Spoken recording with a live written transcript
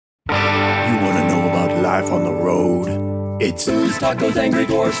life on the road. It's booze, tacos, angry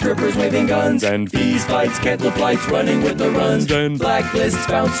dwarfs, strippers waving guns, and fees, fights, cancel flights, running with the runs, and blacklists,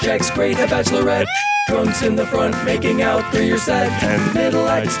 bounce checks, great a bachelorette. Drunks in the front, making out through your set, and middle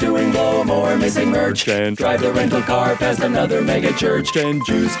acts doing blow more, missing merch, and drive the rental car past another mega church, and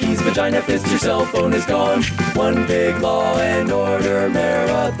juice keys, vagina fist, your cell phone is gone. One big Law and Order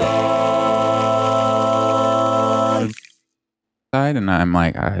marathon. And I'm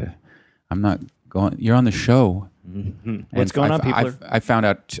like, I'm not going. You're on the show. Mm-hmm. What's going on, people? I found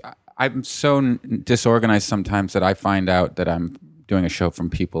out. I'm so disorganized sometimes that I find out that I'm doing a show from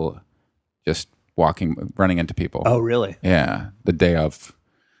people just running into people. Oh, really? Yeah. The day of.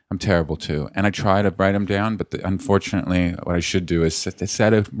 I'm terrible too. And I try to write them down, but unfortunately, what I should do is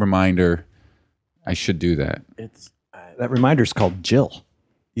set a reminder. I should do that. That reminder's called Jill.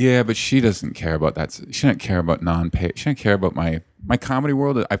 Yeah, but she doesn't care about that. She doesn't care about non-pay. She doesn't care about my comedy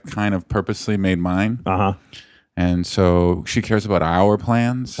world. I've kind of purposely made mine. Uh-huh. And so she cares about our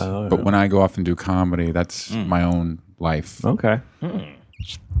plans. But when I go off and do comedy, that's my own life. Okay.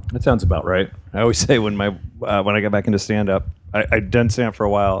 That sounds about right. I always say when I got back into stand-up, I'd done stand-up for a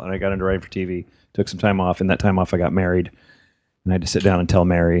while, and I got into writing for TV, took some time off, and that time off I got married. And I had to sit down and tell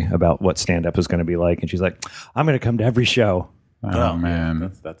Mary about what stand-up was going to be like. And she's like, I'm going to come to every show. Oh,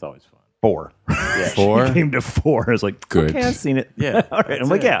 man. That's always fun. 4. Yeah. 4? She came to 4. I was like, good. Okay, I've seen it. Yeah. All right. I'm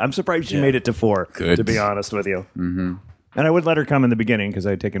like, yeah, I'm surprised she made it to 4, good. To be honest with you. Mm-hmm. And I would let her come in the beginning because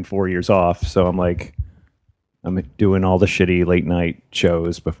I had taken 4 years off. So I'm like, I'm doing all the shitty late night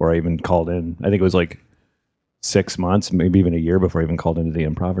shows before I even called in. I think it was like 6 months, maybe even a year before I even called into the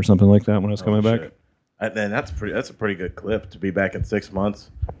Improv or something like that when I was coming back. And that's a pretty good clip to be back in 6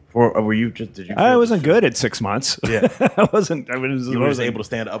 months. Were you just? Did you? I wasn't good at 6 months. Yeah, I wasn't. You were able to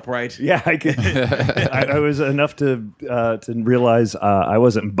stand upright. Yeah, I could. I was enough to realize I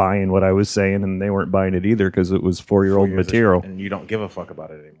wasn't buying what I was saying, and they weren't buying it either because it was 4-year-old material. And you don't give a fuck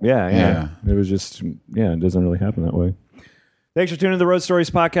about it anymore. Yeah. It was just it doesn't really happen that way. Thanks for tuning to the Road Stories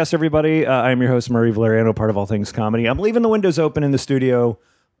podcast, everybody. I'm your host, Murray Valeriano, part of All Things Comedy. I'm leaving the windows open in the studio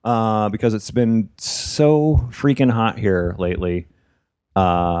because it's been so freaking hot here lately.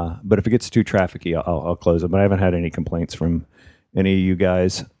 But if it gets too trafficky, I'll close it. But I haven't had any complaints from any of you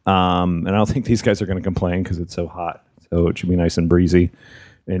guys. And I don't think these guys are going to complain because it's so hot. So it should be nice and breezy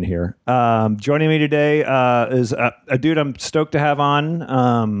in here. Joining me today is a dude I'm stoked to have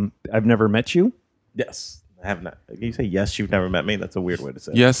on. I've never met you. Yes. I have not. You say yes, you've never met me? That's a weird way to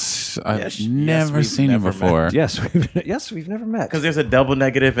say it. Yes, I've never seen you before. Yes, we've never met. Because there's a double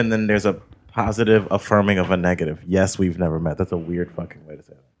negative and then there's a positive affirming of a negative. Yes, we've never met. That's a weird fucking way to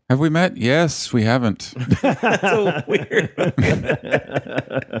say that. Have we met? Yes, we haven't. That's so weird.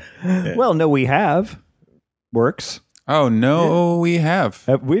 Well, no, we have. Works. Oh, no, we have.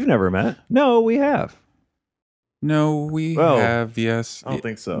 We've never met. No, we have. No, we have, yes. I don't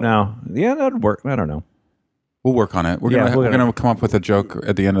think so. No. Yeah, that'd work. I don't know. We'll work on it. We're gonna come up with a joke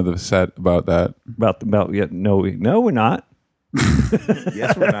at the end of the set about that. No, we're not.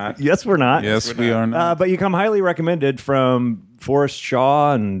 Yes, we're not. Yes, we're not. Yes, we are not. But you come highly recommended from Forrest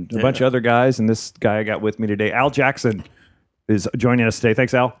Shaw and a bunch of other guys, and this guy I got with me today, Al Jackson, is joining us today.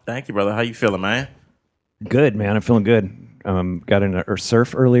 Thanks, Al. Thank you, brother. How you feeling, man? Good, man. I'm feeling good. Got in a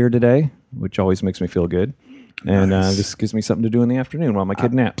surf earlier today, which always makes me feel good. And this gives me something to do in the afternoon while my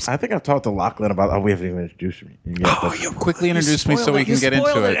kid naps. I think I've talked to Lachlan about. We haven't even introduced me. You quickly introduced me so we can get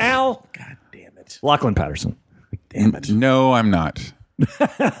into it. Al. God damn it. Lachlan Patterson. Damn it. No, I'm not. Can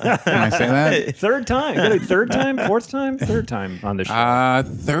I say that? Third time. Third time? Fourth time? Third time on the show.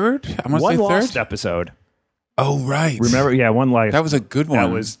 Third? I'm going to say one third. Lost episode. Oh, right. Remember? Yeah, One Life. That was a good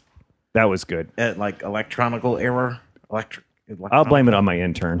one. That was good. Like electronical error? I'll blame it on my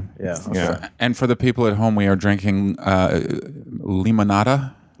intern. Yeah. Okay. Yeah. And for the people at home, we are drinking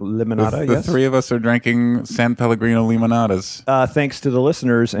limonada. Limonada, The yes. three of us are drinking San Pellegrino limonadas. Thanks to the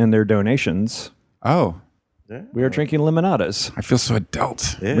listeners and their donations. Oh. Yeah. We are drinking limonadas. I feel so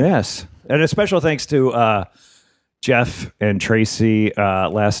adult. Yeah. Yes. And a special thanks to Jeff and Tracy.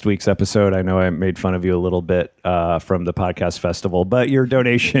 Last week's episode, I know I made fun of you a little bit from the podcast festival, but your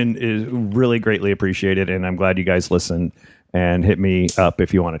donation is really greatly appreciated, and I'm glad you guys listened and hit me up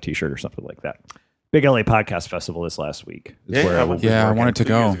if you want a t-shirt or something like that. Big LA Podcast Festival this last week. I wanted to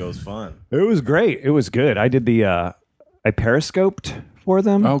go. It was fun. It was great. It was good. I did I periscoped for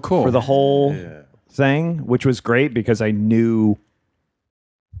them. Oh, cool. For the whole thing, which was great because I knew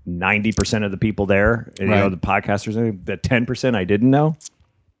 90% of the people there, and, the podcasters, the 10% I didn't know.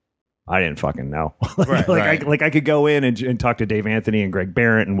 I didn't fucking know. I could go in and talk to Dave Anthony and Greg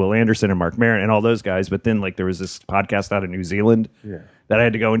Barrett and Will Anderson and Mark Maron and all those guys, but then there was this podcast out of New Zealand that I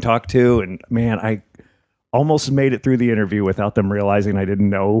had to go and talk to, and man, almost made it through the interview without them realizing I didn't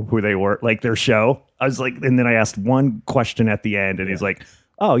know who they were, like their show. I was like, and then I asked one question at the end, and he's like,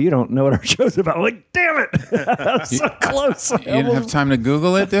 "Oh, you don't know what our show's about." I'm like, damn it. I was so close. You didn't have time to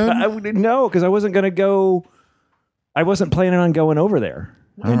Google it, dude? No, because I wasn't going to go. I wasn't planning on going over there.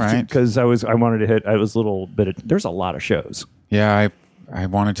 All right. Because I wanted to hit, I was a little bit of, there's a lot of shows. Yeah, I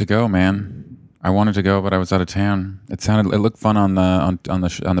wanted to go, man. I wanted to go, but I was out of town. It looked fun on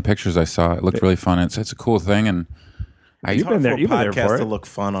the pictures I saw. It looked really fun. It's a cool thing, and You've been there for it. to look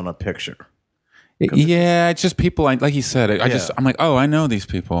fun on a picture. Yeah, it's just people. Like you said, I'm like, oh, I know these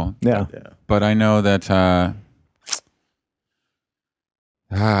people. Yeah. But I know that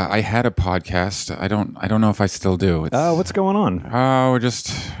I had a podcast. I don't know if I still do. What's going on? We're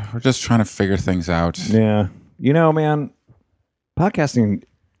just trying to figure things out. Yeah. You know, man, podcasting,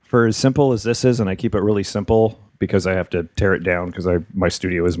 for as simple as this is, and I keep it really simple because I have to tear it down because my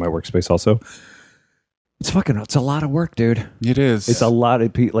studio is my workspace also. It's a lot of work, dude. It is. It's a lot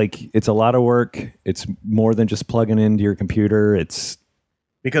of it's a lot of work. It's more than just plugging into your computer. It's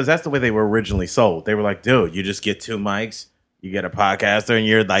because that's the way they were originally sold. They were like, dude, you just get 2 mics, you get a podcaster, and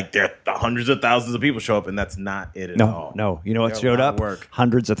you're like, there hundreds of thousands of people show up, and that's not it at all. No. You know what showed up?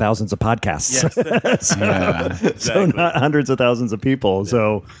 Hundreds of thousands of podcasts. Yes. So not hundreds of thousands of people. Yeah.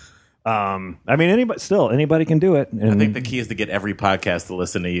 So, I mean, anybody can do it. And I think the key is to get every podcast to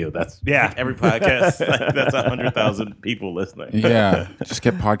listen to you. That's yeah. Every podcast, that's 100,000 people listening. Yeah, just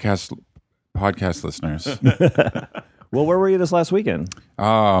get podcast listeners. Well, where were you this last weekend?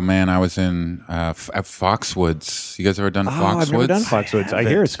 Oh man, I was in at Foxwoods. You guys ever done Foxwoods? I've never done Foxwoods. I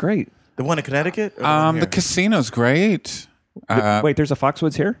hear it's great. The one in Connecticut? The casino's great. Wait, there's a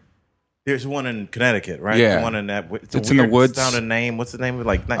Foxwoods here? There's one in Connecticut, right? Yeah. The one in that. It's in the woods. Sounding name. What's the name of it?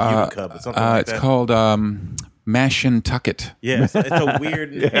 Like not Utica, but something like that. It's called Mashantucket. Yeah, it's a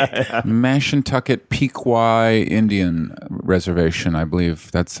weird Mashantucket Pequot Indian Reservation, I believe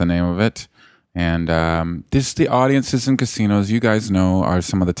that's the name of it. And the audiences in casinos, you guys know, are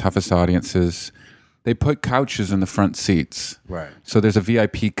some of the toughest audiences. They put couches in the front seats. Right. So there's a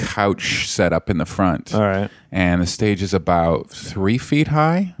VIP couch set up in the front. All right. And the stage is about 3 feet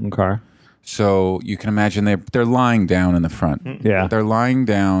high. Okay. So you can imagine they're lying down in the front. Yeah. They're lying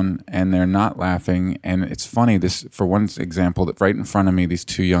down and they're not laughing. And it's funny, this, for one example, that right in front of me, these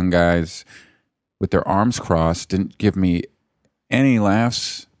 2 young guys with their arms crossed didn't give me any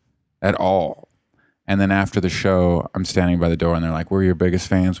laughs at all. And then after the show, I'm standing by the door and they're like, "We're your biggest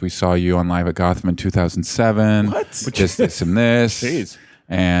fans. We saw you on Live at Gotham in 2007. What? This and this." Jeez.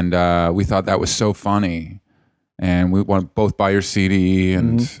 And we thought that was so funny. And we want both buy your CD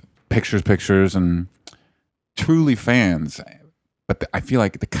and pictures, and truly fans. But I feel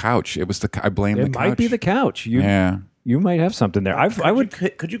like the couch, I blame the couch. It might be the couch. You might have something there.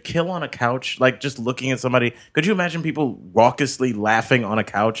 Could you kill on a couch? Like just looking at somebody? Could you imagine people raucously laughing on a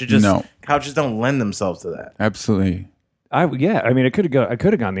couch? No. Couches don't lend themselves to that. Absolutely. I mean, I could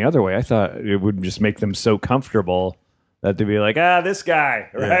have gone the other way. I thought it would just make them so comfortable that they'd be like, this guy,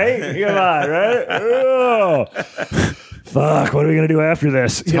 right? Come on, right? Oh, fuck, what are we gonna do after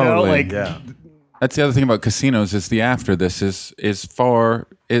this? You know, like, That's the other thing about casinos is the after this is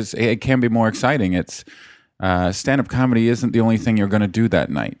it can be more exciting. It's stand-up comedy isn't the only thing you're going to do that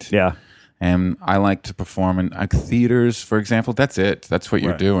night. Yeah. And I like to perform in theaters, for example. That's it. That's what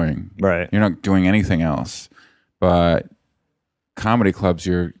you're doing. Right. You're not doing anything else. But comedy clubs,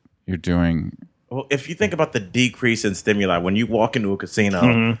 you're doing. Well, if you think about the decrease in stimuli, when you walk into a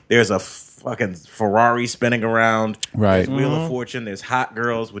casino, there's a fucking Ferrari spinning around. Right. There's Wheel of Fortune. There's hot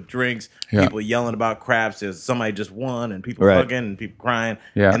girls with drinks. Yeah. People yelling about craps. There's somebody just won and people hugging and people crying.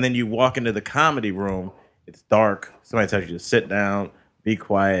 Yeah. And then you walk into the comedy room. It's dark. Somebody tells you to sit down, be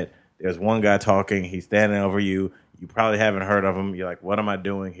quiet. There's one guy talking. He's standing over you. You probably haven't heard of him. You're like, what am I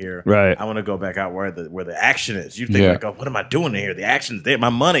doing here? Right. I want to go back out where the action is. You think like, oh, what am I doing in here? The action's there. My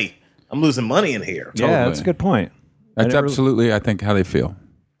money. I'm losing money in here. Totally. Yeah, that's a good point. That's absolutely, I think, how they feel.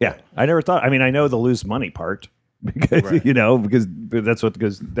 Yeah, I never thought. I mean, I know the lose money part because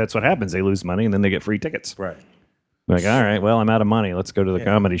because that's what happens. They lose money and then they get free tickets. Right. Like, all right, well, I'm out of money. Let's go to the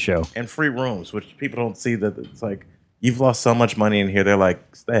comedy show. And free rooms, which people don't see. That it's like you've lost so much money in here. They're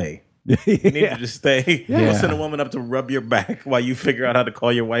like, stay. You need to just stay. Yeah. You'll send a woman up to rub your back while you figure out how to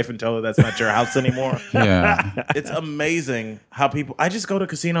call your wife and tell her that's not your house anymore. Yeah. It's amazing how people. I just go to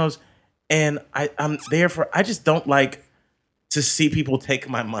casinos and I'm there for. I just don't like to see people take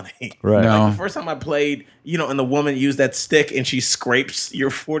my money. Right. No. Like the first time I played, and the woman used that stick and she scrapes your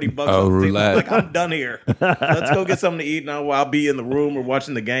 $40 Oh, off the table. roulette. Like, I'm done here. Let's go get something to eat now while I'll be in the room or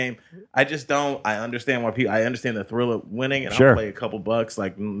watching the game. I just don't. I understand why people. I understand the thrill of winning, and Sure. I'll play a couple bucks,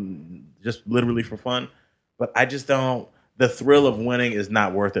 like just literally for fun. but I just don't. The thrill of winning is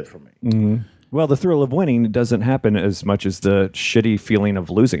not worth it for me. Mm-hmm. Well, the thrill of winning doesn't happen as much as the shitty feeling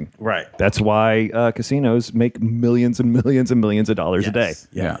of losing. Right. That's why casinos make millions and millions and millions of dollars a day.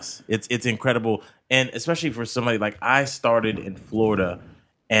 Yes. It's incredible. And especially for somebody like I started in Florida,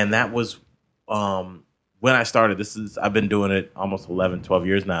 and that was when I started. I've been doing it almost 11, 12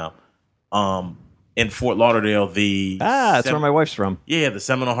 years now. In Fort Lauderdale, that's where my wife's from. Yeah, the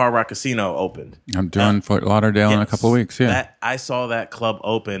Seminole Hard Rock Casino opened. I'm doing Fort Lauderdale in a couple of weeks. Yeah. I saw that club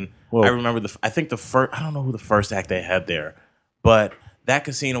open. Whoa. I remember I think the first, I don't know who the first act they had there, but that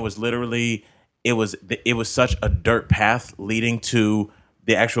casino was literally, it was such a dirt path leading to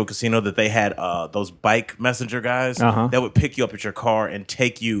the actual casino that they had those bike messenger guys that would pick you up at your car and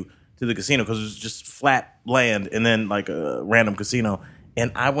take you to the casino because it was just flat land and then like a random casino.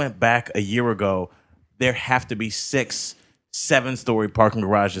 And I went back a year ago. There have to be 6, 7-story parking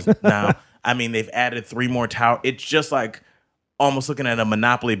garages now. I mean, they've added 3 more towers. It's just like almost looking at a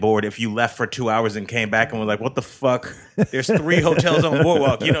Monopoly board if you left for 2 hours and came back and was like, what the fuck? There's 3 hotels on the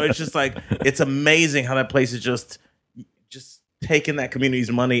boardwalk. You know, it's just like, it's amazing how that place is just taking that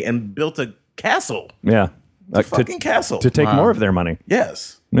community's money and built a castle. Yeah. A fucking castle. To take more of their money.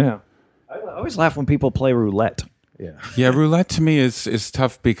 Yes. Yeah. I always laugh when people play roulette. Yeah, roulette to me is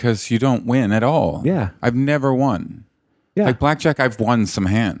tough because you don't win at all. Yeah. I've never won. Yeah. Like blackjack, I've won some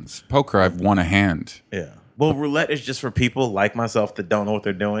hands. Poker, I've won a hand. Yeah. Well, roulette is just for people like myself that don't know what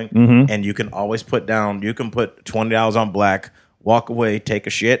they're doing. Mm-hmm. And you can always put $20 on black, walk away, take a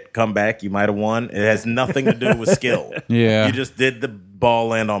shit, come back. You might have won. It has nothing to do with skill. Yeah. You just did the ball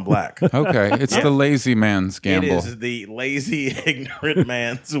land on black. Okay. It's the lazy man's gamble. It is the lazy, ignorant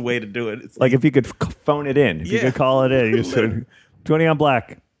man's way to do it. It's Like if you could phone it in, if you could call it in, you just said 20 on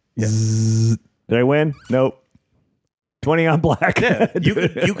black. Zzz. Did I win? Nope. 20 on black. Yeah,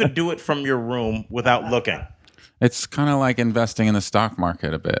 you could do it from your room without looking. It's kind of like investing in the stock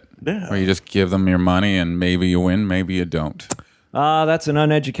market a bit. Yeah. Where you just give them your money and maybe you win, maybe you don't. That's an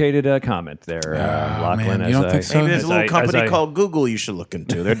uneducated comment there, Lachlan. man, you don't think so? Maybe there's a little company called Google you should look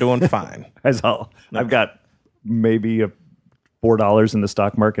into. They're doing fine. I've got maybe $4 in the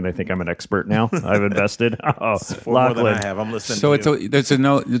stock market. I think I'm an expert now. I've invested. More than I have. I'm listening. So to there's a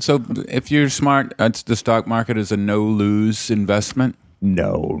no. So if you're smart, the stock market is a no lose investment.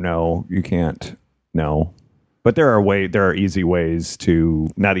 No, you can't. No, but there are easy ways to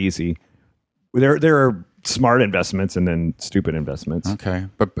not easy. There are smart investments and then stupid investments. Okay,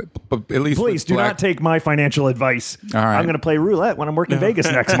 but at least Please do not take my financial advice. All right. I'm going to play roulette when I'm working in Vegas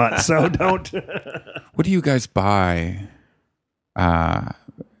next month, so don't. What do you guys buy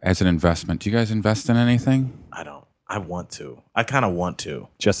as an investment? Do you guys invest in anything? I don't. I want to. I kind of want to.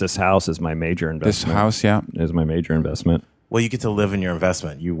 Just this house is my major investment. This house, yeah. Is my major investment. Well, you get to live in your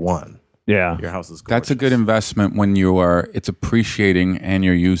investment. You won. Yeah. Your house is gorgeous. That's a good investment when it's appreciating and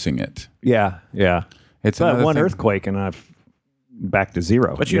you're using it. Yeah. It's But another one thing. earthquake and I'm back to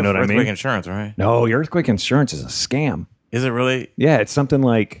zero. But you know have what I earthquake mean? insurance, right? No, your earthquake insurance is a scam. Is it really? Yeah, it's something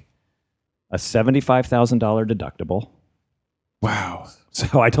like a $75,000 deductible. Wow.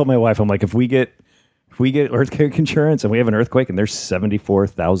 So I told my wife, I'm like, if we get earthquake insurance and we have an earthquake and there's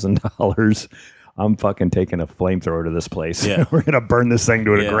 $74,000, I'm fucking taking a flamethrower to this place. Yeah. We're gonna burn this thing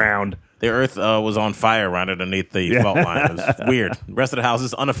to the ground. The earth was on fire right underneath the fault line. It was weird. The rest of the house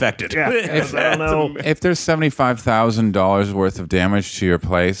is unaffected. Yeah. I don't know. If there's $75,000 worth of damage to your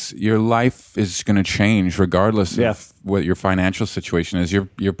place, your life is going to change regardless of what your financial situation is.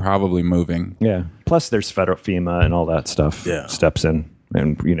 You're probably moving. Yeah. Plus, there's federal FEMA and all that stuff. Yeah. Steps in,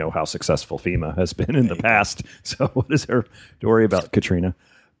 and you know how successful FEMA has been in the past. So what is there to worry about, Katrina?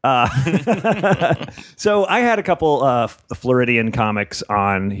 So I had a couple Floridian comics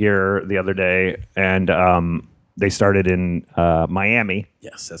on here the other day, and they started in Miami.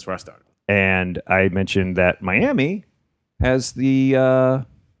 Yes, that's where I started. And I mentioned that Miami has the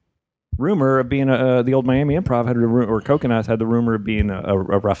rumor of being the old Miami Improv had or Coconuts had the rumor of being a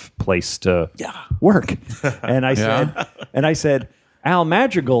rough place to work. And I said, Al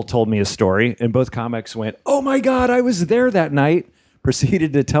Madrigal told me a story, and both comics went, "Oh my God, I was there that night."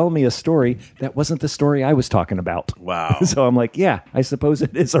 Proceeded to tell me a story that wasn't the story I was talking about. Wow. So I'm like, yeah, I suppose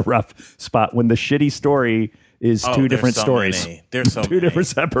it is a rough spot when the shitty story is two different stories. There's so two many. different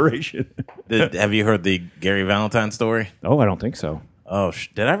separation. Have you heard the Gary Valentine story? Oh, I don't think so. Oh,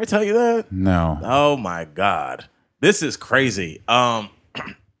 did I ever tell you that? No. Oh my God, this is crazy.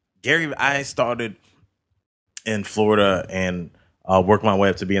 Gary, I started in Florida and worked my way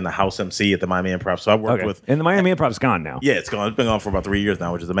up to being the house MC at the Miami Improv. So I worked with, and the Miami Improv's gone now. yeah, it's gone. It's been gone for about 3 years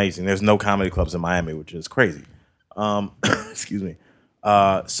now, which is amazing. There's no comedy clubs in Miami, which is crazy. Excuse me.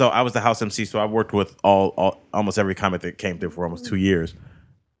 So I was the house MC, so I worked with almost every comic that came through for almost 2 years.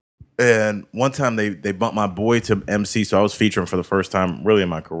 And one time they bumped my boy to MC, so I was featuring for the first time really in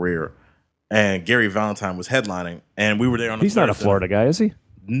my career. And Gary Valentine was headlining, and we were there on the He's not a Thursday. Florida guy, is he?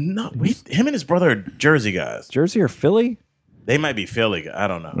 No, him and his brother are Jersey guys. Jersey or Philly? They might be Philly. I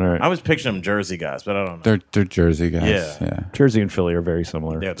don't know. Right. I was picturing them Jersey guys, but I don't know. They're Jersey guys. Yeah. Jersey and Philly are very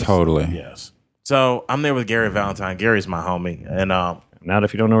similar. They're Totally. Yes. So I'm there with Gary Valentine. Gary's my homie, and Not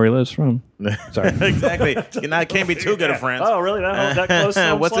if you don't know where he lives from. Sorry. exactly. Can't be too good of friends. Oh, really? That close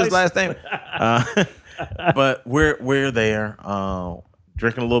to What's his slice? last name? But we're there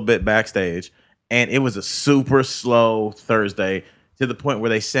drinking a little bit backstage, and it was a super slow Thursday to the point where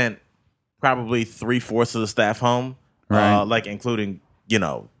they sent probably 3/4 of the staff home, Right. like including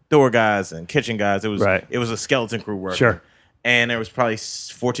door guys and kitchen guys. It was Right. It was a skeleton crew working. Sure. And there was probably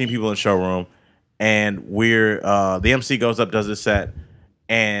 14 people in the showroom, and we're the MC goes up, does his set,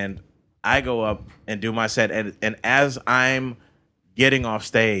 and I go up and do my set, and as I'm getting off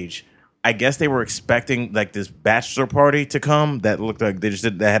stage, I guess they were expecting like this bachelor party to come that looked like they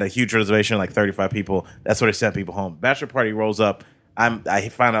had a huge reservation, like 35 people. That's where they sent people home. Bachelor party rolls up. I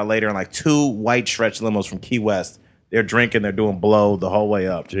find out later in like 2 white stretch limos from Key West. They're drinking, they're doing blow the whole way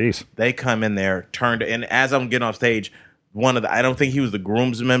up. Jeez. They come in there, and as I'm getting off stage, I don't think he was the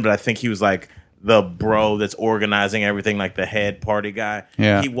groomsman, but I think he was like the bro that's organizing everything, like the head party guy.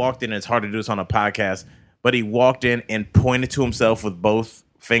 Yeah. He walked in, and it's hard to do this on a podcast, but he walked in and pointed to himself with both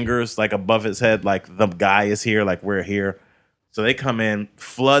fingers, like above his head, like the guy is here, like we're here. So they come in,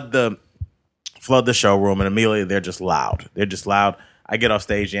 flood the showroom, and immediately they're just loud. I get off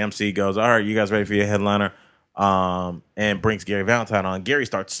stage, the MC goes, all right, you guys ready for your headliner? And brings Gary Valentine on. Gary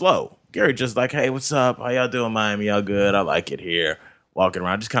starts slow. Gary just like, hey, what's up? How y'all doing, Miami? Y'all good? I like it here. Walking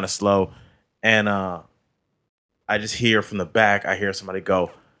around, just kind of slow. And I just hear from the back, I hear somebody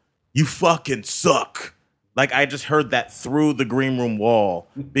go, you fucking suck. Like, I just heard that through the green room wall,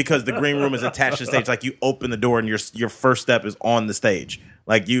 because the green room is attached to the stage. Like, you open the door and your first step is on the stage.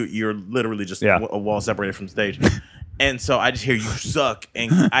 Like, you're literally just a wall separated from the stage. And so I just hear, you suck.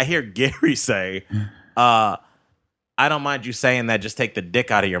 And I hear Gary say, I don't mind you saying that, just take the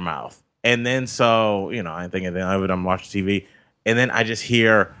dick out of your mouth. And then so, I ain't thinking of it, I'm watching TV. And then I just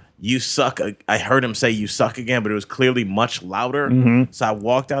hear, you suck. I heard him say you suck again, but it was clearly much louder. Mm-hmm. So I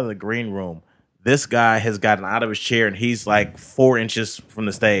walked out of the green room. This guy has gotten out of his chair, and he's like 4 inches from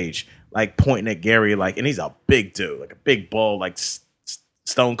the stage, like pointing at Gary, like, and he's a big dude, like a big bull, like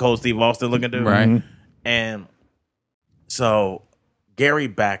Stone Cold Steve Austin looking dude. Right. And so Gary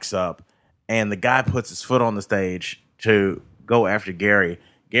backs up, and the guy puts his foot on the stage to go after Gary.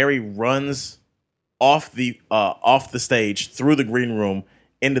 Gary runs off the stage through the green room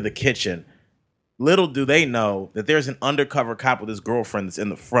into the kitchen. Little do they know that there's an undercover cop with his girlfriend that's in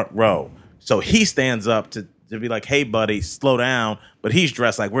the front row. So he stands up to be like, hey, buddy, slow down. But he's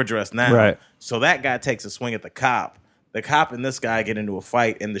dressed like we're dressed now. Right. So that guy takes a swing at the cop. The cop and this guy get into a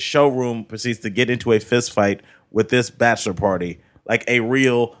fight, and the showroom proceeds to get into a fist fight with this bachelor party. Like a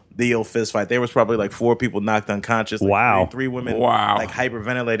real deal fist fight. There was probably like 4 people knocked unconscious. Like wow. Three women Wow. like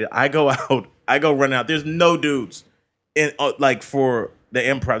hyperventilated. I go running out. There's no dudes in like for the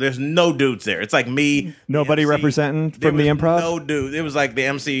improv. There's no dudes there. It's like me. Nobody MC. representing There from the was improv? No dude. It was like the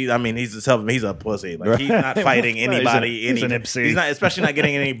MC. I mean, he's a pussy. Like he's not fighting anybody. He's an MC. He's not, especially not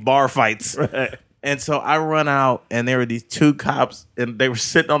getting any bar fights. Right. And so I run out, and there were these 2 cops, and they were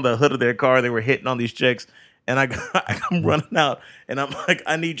sitting on the hood of their car. They were hitting on these chicks. And I'm running out, and I'm like,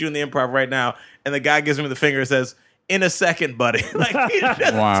 I need you in the improv right now. And the guy gives me the finger and says, in a second, buddy. Like, he's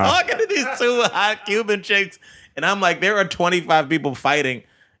just talking to these 2 hot Cuban chicks. And I'm like, there are 25 people fighting.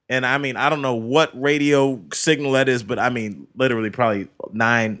 And I mean, I don't know what radio signal that is, but I mean, literally probably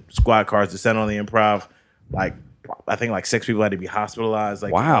 9 squad cars descend on the improv. Like, I think like 6 people had to be hospitalized.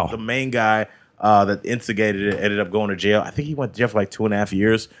 Like, wow. The main guy that instigated it ended up going to jail. I think he went to jail for like 2.5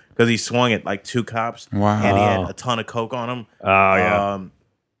 years because he swung at like 2 cops. Wow. And he had a ton of coke on him. Oh, yeah.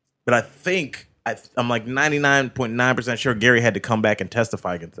 But I think I'm like 99.9% sure Gary had to come back and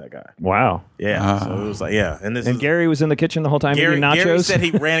testify against that guy. Wow. Yeah. So it was like, yeah. And Gary was in the kitchen the whole time eating nachos? Gary said he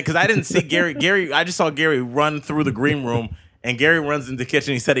ran because I didn't see Gary. I just saw Gary run through the green room. And Gary runs into the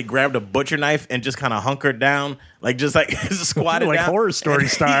kitchen. He said he grabbed a butcher knife and just kind of hunkered down, like just squatted like down, Horror Story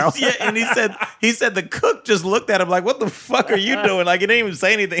style. Yeah, and he said the cook just looked at him like, "What the fuck are you doing?" Like he didn't even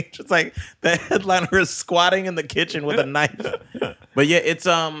say anything. Just like the headliner is squatting in the kitchen with a knife. But yeah, it's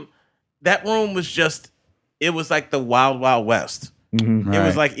that room was it was like the Wild Wild West. Mm-hmm. It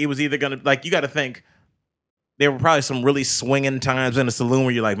was like it was either gonna like you got to think. There were probably some really swinging times in the saloon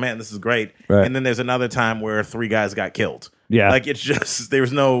where you're like, man, this is great. Right. And then there's another time where 3 guys got killed. Yeah. Like it's just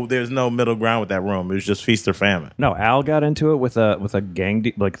there's no middle ground with that room. It was just feast or famine. No, Al got into it with a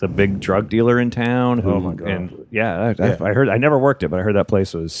gang like the big drug dealer in town. Who, Oh my God. And I heard. I never worked it, but I heard that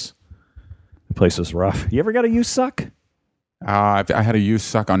place was rough. You ever got a you suck? I had a you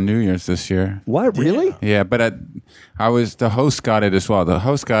suck on New Year's this year. What, really? Yeah, but the host got it as well. The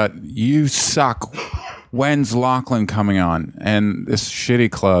host got, you suck. When's Lachlan coming on? And this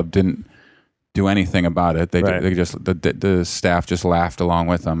shitty club didn't do anything about it. They just the staff just laughed along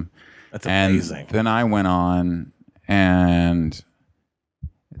with them. That's amazing. And then I went on and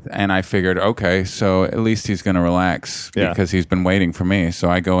I figured, okay, so at least he's going to relax because he's been waiting for me. So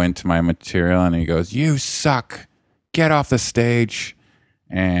I go into my material and he goes, you suck. Get off the stage.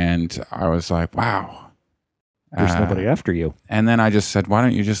 And I was like, wow. There's nobody after you. And then I just said, why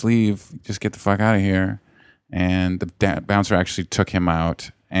don't you just leave? Just get the fuck out of here. And the bouncer actually took him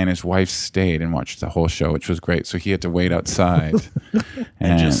out, and his wife stayed and watched the whole show, which was great. So he had to wait outside.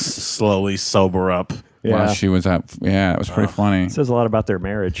 and just slowly sober up. While she was up. Yeah, it was pretty funny. It says a lot about their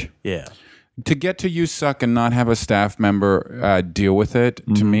marriage. Yeah. To get to you suck and not have a staff member deal with it,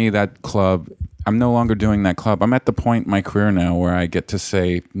 to me, that club... I'm no longer doing that club. I'm at the point in my career now where I get to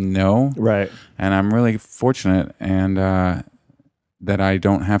say no. Right. And I'm really fortunate and that I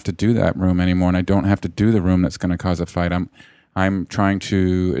don't have to do that room anymore, and I don't have to do the room that's going to cause a fight. I'm trying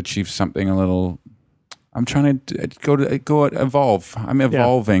to achieve something a little... I'm trying to go evolve. I'm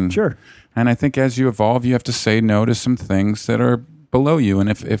evolving. Yeah, sure. And I think as you evolve, you have to say no to some things that are below you.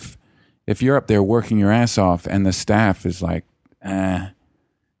 And if you're up there working your ass off and the staff is like,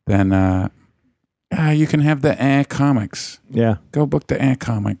 then... you can have the comics. Yeah. Go book the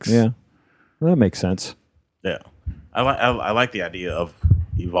comics. Yeah. Well, that makes sense. Yeah. I like the idea of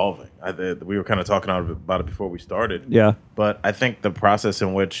evolving. We were kind of talking about it before we started. Yeah. But I think the process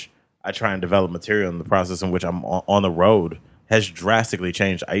in which I try and develop material and the process in which I'm on the road has drastically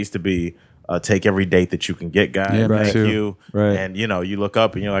changed. I used to be take every date that you can get guy. Yeah, Thank too. you. Right. And, you look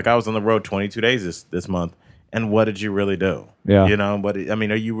up and you're like, I was on the road 22 days this month. And what did you really do? Yeah. But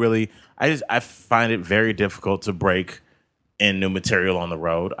are you really... I find it very difficult to break in new material on the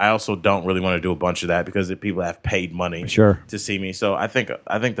road. I also don't really want to do a bunch of that because people have paid money to see me. So I think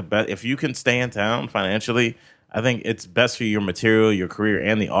the best, if you can stay in town financially, I think it's best for your material, your career,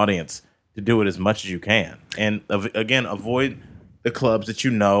 and the audience to do it as much as you can. And again, avoid the clubs that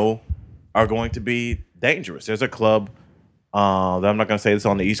are going to be dangerous. There's a club that I'm not going to say it's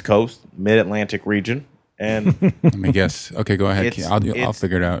on the East Coast, Mid-Atlantic region. And let me guess. Okay, go ahead. I'll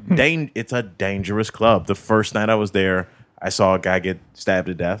figure it out. It's a dangerous club. The first night I was there, I saw a guy get stabbed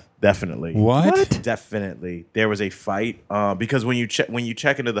to death. Definitely. What? Definitely. There was a fight because when you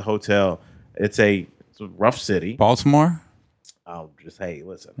check into the hotel, it's a rough city. Baltimore? I'll just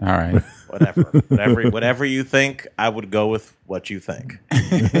listen. All right. Whatever you think, I would go with what you think.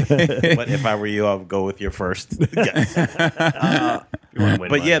 But if I were you, I would go with your first guess.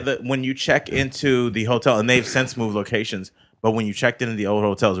 When you check into the hotel, and they've since moved locations, but when you checked into the old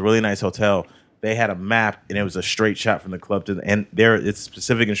hotel, it was a really nice hotel. They had a map, and it was a straight shot from the club and it's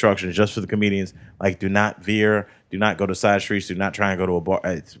specific instructions just for the comedians, like do not veer, do not go to side streets, do not try and go to a bar.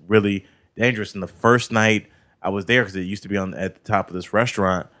 It's really dangerous. And the first night I was there, because it used to be at the top of this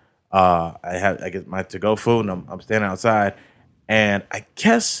restaurant, I get my to-go food, and I'm standing outside, and I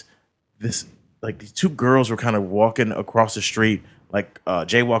guess these two girls were kind of walking across the street,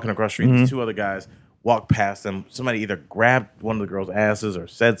 jaywalking across the street. These two other guys walked past them. Somebody either grabbed one of the girls' asses or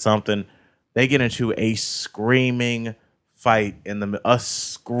said something. They get into a screaming fight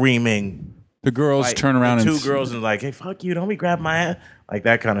screaming. The girls fight. turn around Two girls and hey, fuck you, don't be grabbing my ass. Like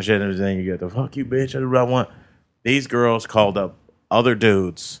that kind of shit. And then you get the fuck you, bitch. I do what I want. These girls called up other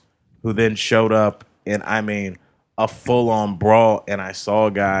dudes who then showed up, and a full-on brawl. And I saw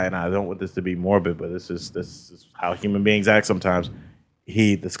a guy, and I don't want this to be morbid, but this is how human beings act sometimes.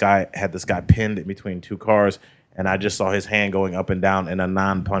 This guy had this guy pinned in between two cars, and I just saw his hand going up and down in a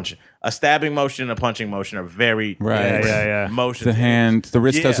non-punch. A stabbing motion and a punching motion are very different motions. The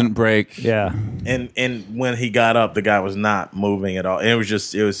wrist doesn't break. Yeah. And when he got up, the guy was not moving at all. And it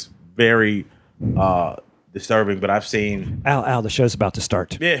was very disturbing, but I've seen... Al, the show's about to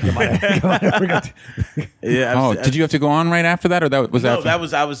start. Yeah. Did you have to go on right after that, or that was after?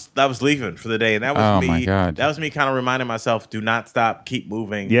 I was leaving for the day, and that was me. My God. That was me kind of reminding myself, do not stop, keep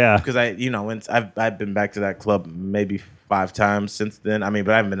moving. Yeah. Because I've been back to that club maybe 5 times since then. But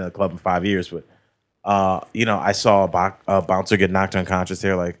I haven't been to the club in 5 years. But I saw a bouncer get knocked unconscious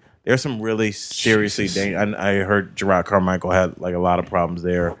there. There's some really seriously dangerous. I heard Gerard Carmichael had a lot of problems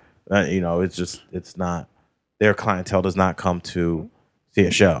there. It's not. Their clientele does not come to see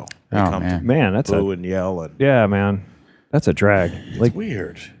a show. They come to man, that's boo and yell. Yeah, man. That's a drag. Like,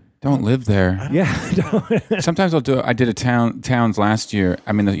 Weird. Don't live there. yeah. Sometimes I'll do it. I did towns last year.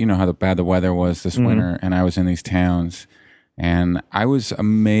 I mean, you know how bad the weather was this winter, and I was in these towns, and I was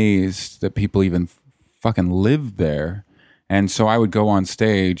amazed that people even fucking lived there. And so I would go on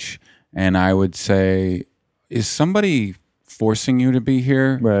stage and I would say, "Is somebody forcing you to be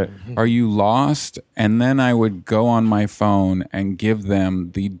here? Right. Are you lost?" And then I would go on my phone and give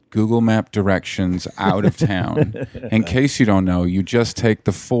them the Google Map directions out of town. In case you don't know, you just take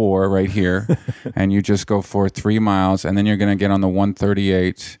the 4 right here and you just go for 3 miles, and then you're going to get on the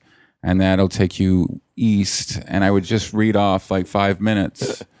 138 and that'll take you east. And I would just read off like 5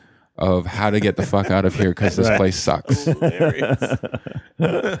 minutes of how to get the fuck out of here because this place sucks. Hilarious.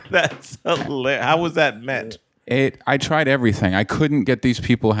 That's hilarious. How was that met? I tried everything. I couldn't get these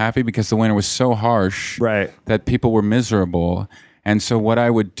people happy because the winter was so harsh that people were miserable. And so what I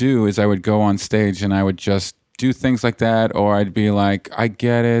would do is I would go on stage and I would just do things like that, or I'd be like, "I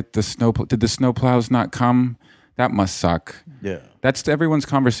get it. Did the snowplows not come? That must suck." Yeah. That's everyone's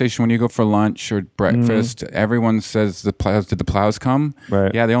conversation when you go for lunch or breakfast. Everyone says, "Did the plows come?"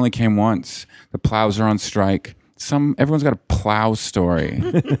 Right. Yeah, they only came once. The plows are on strike. Everyone's got a plow story.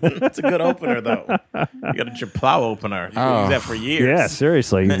 That's a good opener, though. You got your plow opener. You use that for years. Yeah,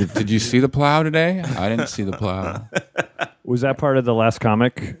 seriously. Did you see the plow today? I didn't see the plow. Was that part of the last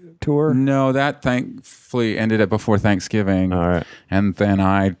comic tour? No, that thankfully ended up before Thanksgiving. All right. And then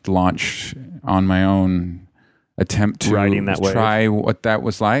I launched on my own attempt to Riding that wave. Try what that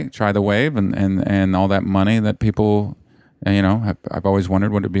was like, try the wave and all that money that people, you know, I've always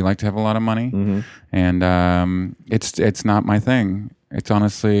wondered what it'd be like to have a lot of money. And it's not my thing. It's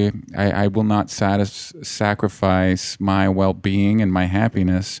honestly, I will not sacrifice my well-being and my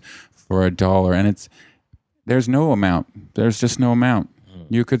happiness for $1. And there's no amount. There's just no amount.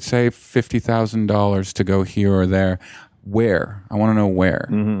 You could save $50,000 to go here or there. Where? I want to know where.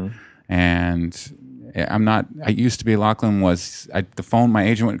 And I'm not. I used to be. Lachlan was. The phone my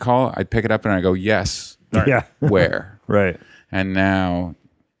agent would call. I'd pick it up and I go, "Yes." Yeah. Where? Right. And now,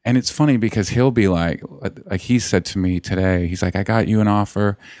 and it's funny because he'll be like he said to me today. He's like, "I got you an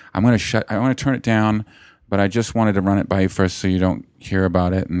offer. I want to turn it down, but I just wanted to run it by you first so you don't hear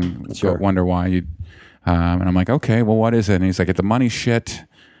about it and wonder why you." And I'm like, "Okay, well, what is it?" And he's like, "It's the money shit,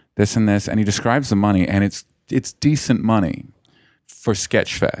 this and this," and he describes the money, and it's decent money for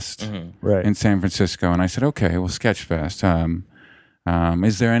Sketchfest Right. in San Francisco. And I said, "Okay, well, Sketchfest.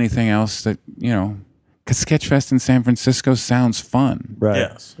 Is there anything else that, you know, because Sketchfest in San Francisco sounds fun." Right.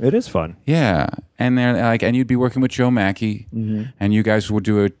 Yes. It is fun. Yeah. And they're like, and you'd be working with Joe Mackey and you guys would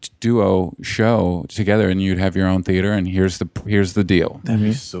do a duo show together and you'd have your own theater. And here's the deal. That'd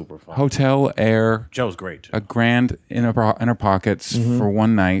be super fun. Hotel, air, Joe's great, too. $1,000 in our pockets for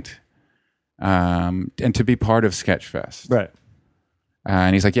one night. And to be part of Sketchfest. Right.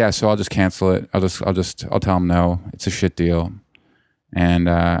 And he's like, "Yeah, so I'll just cancel it. I'll tell him no. It's a shit deal." And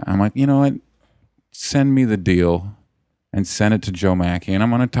I'm like, "You know what? Send me the deal and send it to Joe Mackey, and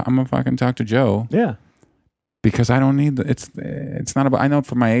I'm gonna fucking talk to Joe." Yeah. Because I don't need it's not about. I know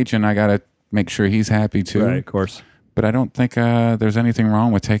for my agent, I gotta make sure he's happy too. Right. Of course. But I don't think there's anything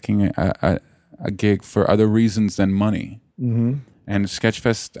wrong with taking a gig for other reasons than money. And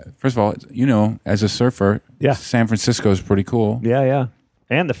Sketchfest, first of all, you know, as a surfer, San Francisco is pretty cool. Yeah. Yeah.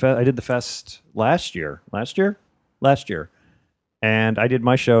 And I did the fest last year. Last year. And I did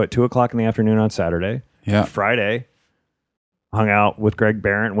my show at 2:00 in the afternoon on Saturday. Yeah. Friday, hung out with Greg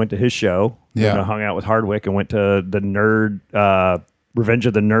Barrett, went to his show. Yeah. And hung out with Hardwick and went to the Revenge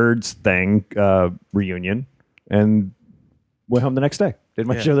of the Nerds thing reunion, and went home the next day. Did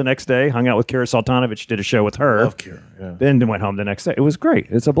my show the next day. Hung out with Kira Sultanovich. Did a show with her. Love Kira. Yeah. Then went home the next day. It was great.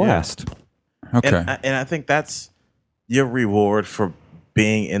 It's a blast. Okay. And I think that's your reward for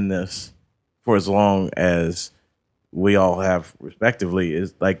being in this for as long as we all have respectively,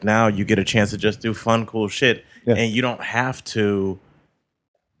 is like now you get a chance to just do fun, cool shit. Yeah. And you don't have to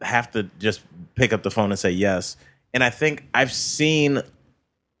just pick up the phone and say yes. And I think I've seen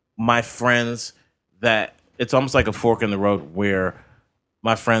my friends that it's almost like a fork in the road where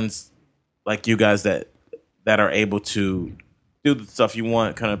my friends like you guys that are able to do the stuff you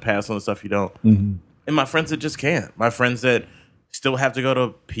want, kind of pass on the stuff you don't. And my friends that just can't. My friends that still have to go to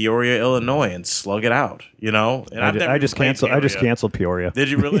Peoria, Illinois, and slug it out. You know, and I just canceled Peoria.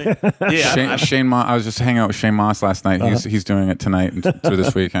 Did you really? Yeah. Shane Moss. I was just hanging out with Shane Moss last night. He's doing it tonight and through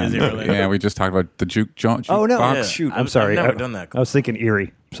this weekend. Is he really? Yeah, we just talked about the juke Oh no! box. Yeah. Shoot, I'm I've sorry. never done that. I was thinking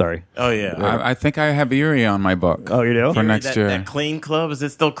Erie. Sorry. Oh yeah. I think I have Erie on my book. Oh, you do? For next that, year. That Clean Club, is it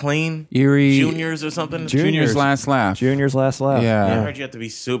still clean? Erie Juniors or something? Junior's Last Laugh. Junior's Last Laugh. Yeah. I heard you have to be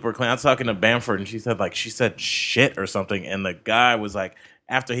super clean. I was talking to Bamford, and she said shit or something, and the guy was like,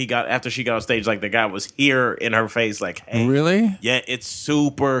 after she got on stage, like the guy was here in her face, like, hey, Really? yeah, it's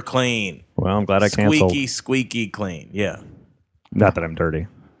super clean. Well, I'm glad I canceled. Squeaky clean. Yeah, Not that I'm dirty,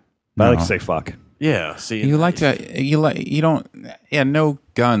 but I like to say fuck. yeah. See, You like to you don't no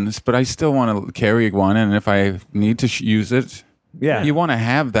guns, but I still want to carry one, and if I need to use it, Yeah. you want to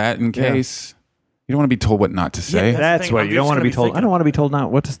have that in case. You don't want to be told what not to say. Yeah, That's thing, what I'm you don't just want to gonna be be told. thinking I don't want to be told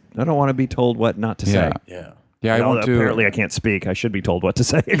I don't want to be told what not to say. yeah. Yeah, I Well, won't do. apparently, I can't speak. I should be told what to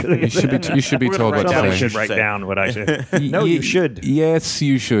say. You should be We're told gonna what to write down Somebody say. should write down what I should. No, you should. Yes,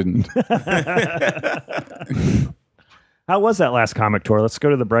 you shouldn't. How was that last comic tour? Let's go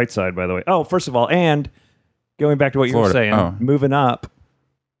to the bright side, by the way. Oh, first of all, and going back to what you were Florida. saying, Oh. moving up,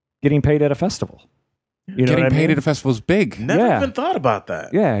 getting paid at a festival. You know Getting what I paid mean? at a festival is big. Never Yeah. even thought about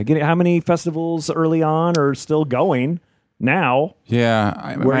that. Yeah, how many festivals early on are still going now?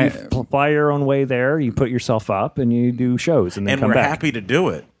 Yeah, Where you fly your own way there, you put yourself up, and you do shows, and then And come we're back. happy to do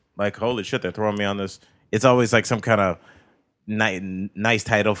it. Like, holy shit, they're throwing me on this. It's always like some kind of nice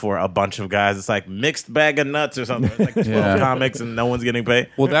title for a bunch of guys. It's like mixed bag of nuts or something. It's like 12 Yeah. comics and no one's getting paid.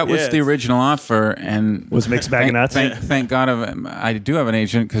 Well, that was Yeah, the it's- original offer, and Was Mixed Bag of Nuts? Thank God, I do have an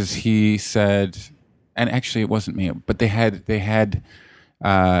agent because he said, and actually it wasn't me, but they had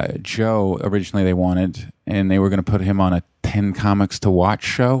Joe originally they wanted, and they were going to put him on a 10 comics to watch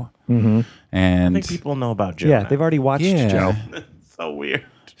show, I and think people know about Joe. Yeah, now. they've already watched Yeah. Joe. so weird.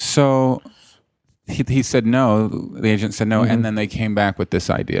 so he said no. The agent said no, and then they came back with this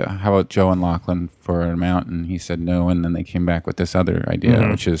idea. How about Joe and Lachlan for an amount? And he said no, and then they came back with this other idea,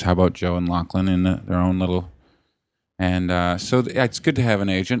 which is how about Joe and Lachlan in their own little. And so it's good to have an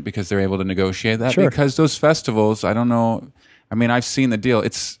agent because they're able to negotiate that. Sure. Because those festivals, I don't know. I mean, I've seen the deal.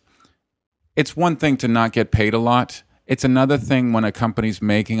 It's one thing to not get paid a lot. It's another thing when a company's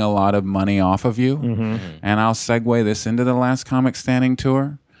making a lot of money off of you. And I'll segue this into the Last Comic Standing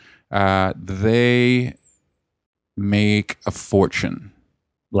tour. They make a fortune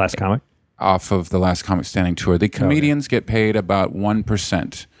Last comic. off of the Last Comic Standing tour. The comedians get paid about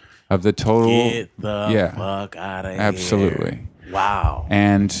 1% of the total. Get the fuck out of here. Absolutely. Wow.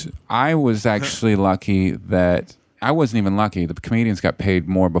 And I was actually lucky that I wasn't even lucky. The comedians got paid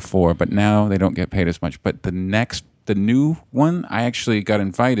more before, but now they don't get paid as much. But the new one, I actually got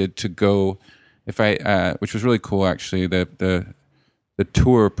invited to go. Which was really cool. Actually, the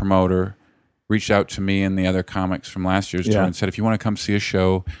tour promoter reached out to me and the other comics from last year's tour and said, if you want to come see a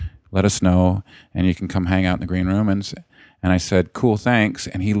show, let us know, and you can come hang out in the green room. And I said, cool, thanks.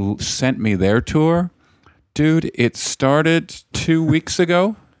 And he sent me their tour. Dude, it started 3 weeks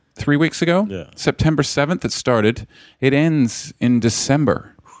ago. Yeah. September 7th it started. It ends in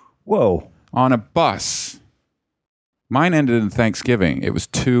December Whoa. on a bus. Mine ended in Thanksgiving. It was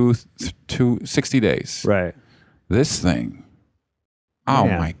 60 days. Right. This thing, oh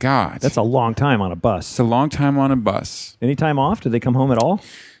Man. my God. That's a long time on a It's bus. a long time on a bus. Any time off? Do they come home at all?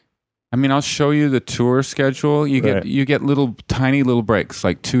 I mean, I'll show you the tour schedule. You Right. get tiny little breaks,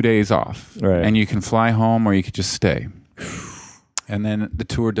 like 2 days off, Right. and you can fly home or you could just stay. And then the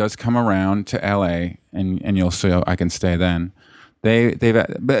tour does come around to LA, and you'll see I can stay then. But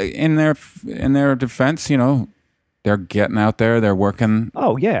in their defense, they're getting out there, they're working,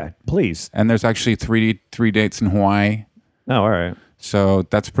 Oh, yeah. Please. and there's actually three dates in Hawaii, Oh, all right. so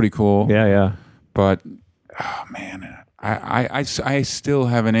that's pretty cool. Yeah, yeah. But oh man, I still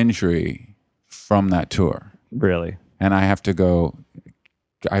have an injury from that tour, Really. and I have to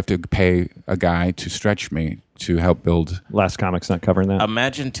pay a guy to stretch me to help build. Last comic's not covering that.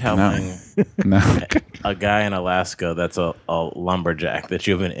 Imagine telling No, a guy in Alaska that's a lumberjack that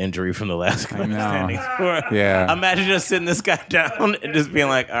you have an injury from the last guy know. standing tour. Yeah. Imagine just sitting this guy down and just being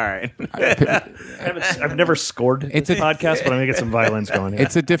like, all right. I've never scored It's this a- podcast, but I'm going to get some violins going here.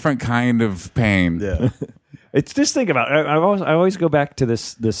 it's a different kind of pain. Yeah. It's just think about it. I always go back to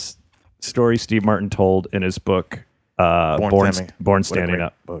this story Steve Martin told in his book, Born Standing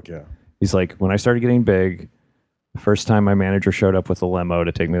Up. Book, yeah. He's like, when I started getting big, the first time my manager showed up with a limo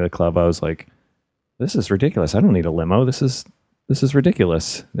to take me to the club, I was like, this is ridiculous. I don't need a limo. This is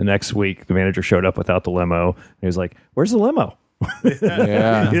ridiculous. The next week, the manager showed up without the limo. And he was like, where's the limo?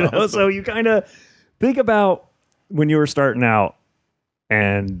 Yeah. You know, so you kind of think about when you were starting out,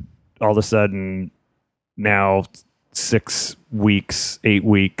 and all of a sudden now 6 weeks, 8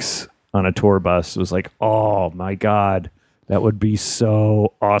 weeks on a tour bus was like, oh my God, that would be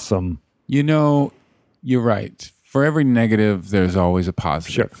so awesome. You're right. For every negative, there's always a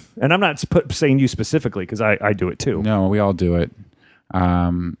positive. Sure. And I'm not saying you specifically because I do it too. No, we all do it.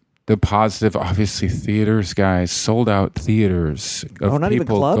 The positive, obviously, theaters, guys, sold out theaters of not even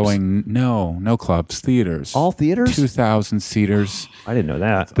people clubs? going. No clubs, theaters. All theaters? 2,000 seaters. I didn't know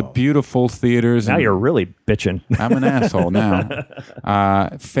that. The beautiful theaters. Now and you're really bitching. I'm an asshole now.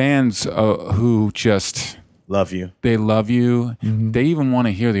 Fans who just Love you. they love you. Mm-hmm. They even want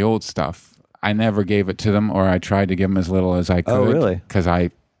to hear the old stuff. I never gave it to them, or I tried to give them as little as I could. Oh, really?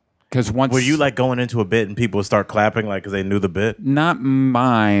 Because once Were you like going into a bit and people would start clapping like because they knew the bit? not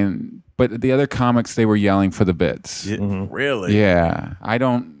mine, but the other comics, they were yelling for the bits. Really? Yeah, I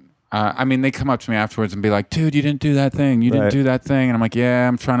don't. I mean, they come up to me afterwards and be like, "Dude, you didn't do that thing. You didn't do that thing." And I'm like, "Yeah,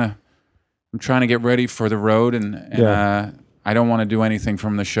 I'm trying to get ready for the road, and I don't want to do anything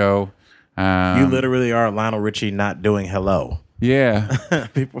from the show." You literally are Lionel Richie not doing hello. Yeah,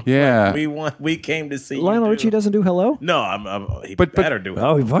 People, yeah. we came to see Lionel you. Richie doesn't do hello? No, he But- better do it.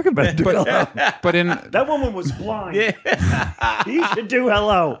 Oh, he fucking better do hello. but in That woman was blind. He should do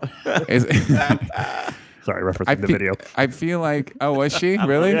hello. Sorry, referencing the video. I feel like, oh, was she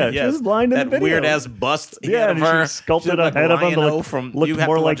really? Yeah. She was blind in that the video. weird ass bust. Yeah, and she sculpted a head of him to look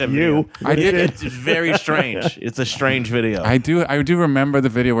more like you. I did. It's very strange. It's a strange video. I do remember the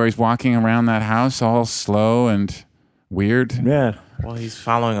video where he's walking around that house all slow and weird. Yeah. Well, he's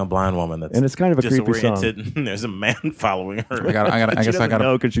following a blind woman that's And it's kind of a creepy song. disoriented, and there's a man following her. I guess I gotta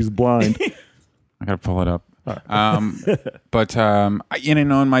know because she's blind. I gotta pull it up. But in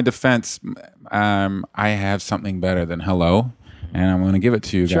my defense, I have something better than hello, and I'm going to give it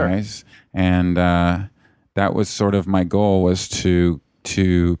to you guys. And that was sort of my goal, was to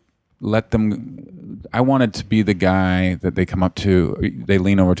let them. I wanted to be the guy that they come up to, they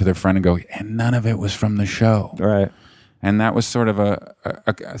lean over to their friend and go, and none of it was from the show, Right. And that was sort of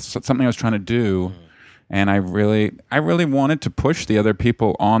something I was trying to do. And I really wanted to push the other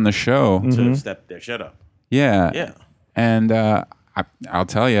people on the show to step their shit up. Yeah. Yeah. And I'll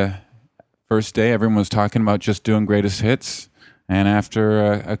tell you, first day, everyone was talking about just doing greatest hits. And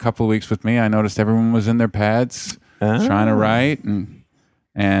after a couple of weeks with me, I noticed everyone was in their pads trying to write and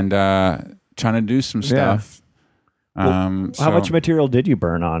trying to do some stuff. How much material did you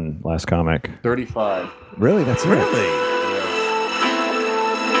burn on Last Comic? 35. Really? That's it? Really?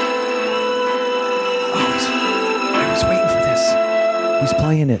 I was waiting for this. He's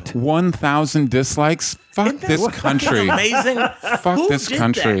playing it. 1,000 dislikes? Fuck this country. Amazing. Fuck Who this did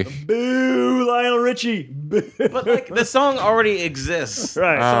country. that? Boo, Lionel Richie. Boo. But like the song already exists,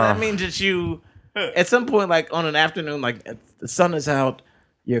 Right. So that means that you, at some point, like on an afternoon, like the sun is out,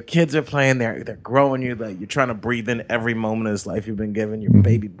 your kids are playing, they're growing you, like you're trying to breathe in every moment of this life you've been given. Your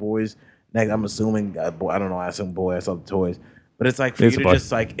baby boys, next, I'm assuming, boy, I don't know, I assume boy, I saw the toys. But it's like for It's you a to boy.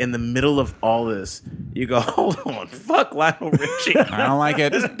 just like in the middle of all this, you go, hold on, fuck Lionel Richie. I don't like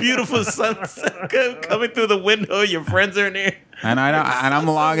it. This beautiful sunset coming through the window. Your friends are in there. And I'm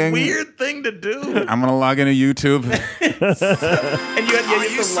logging. Weird thing to do. I'm going to log into YouTube. And you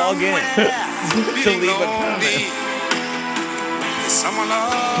have to log in to leave a comment.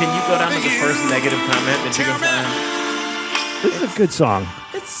 Can you go down to the first negative comment that you can find? This is a good song.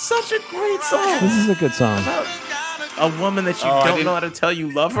 It's such a great song. This is a good song. A woman that you don't know how to tell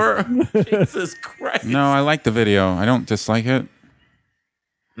you love her. Jesus Christ. No, I like the video. I don't dislike it.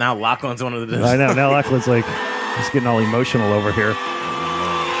 Now Lachlan's one of the. I know. Now Lachlan's like, he's getting all emotional over here.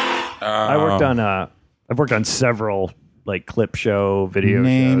 I've worked on several like clip show video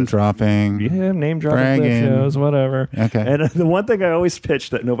Name shows. dropping. Yeah, name dropping clip Bragging. shows, whatever. Okay. And the one thing I always pitch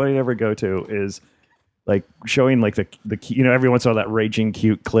that nobody ever go to is like showing like the every once in a while that raging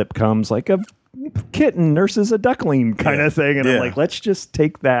cute clip comes like a kitten nurses a duckling kind of thing, and I'm like, let's just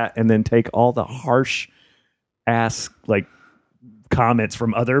take that and then take all the harsh ass like comments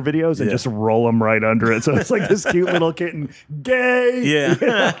from other videos and just roll them right under it. So it's like this cute little kitten, gay,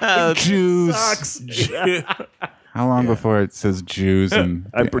 Yeah. Jews. sucks. How long before it says Jews and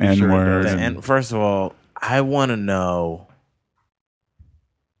I'm the pretty sure it N-word? does. And first of all, I want to know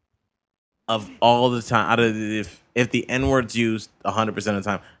of all the time, out of if the N word's used 100% of the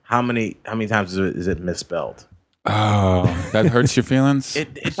time, how many times is it misspelled? Oh, that hurts your feelings?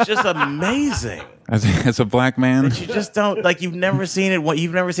 It's just amazing. As a black man? You just don't like. You've never seen it.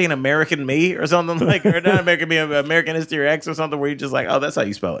 You've never seen American Me or something like, or not American Me, American History X or something, where you're just like, oh, that's how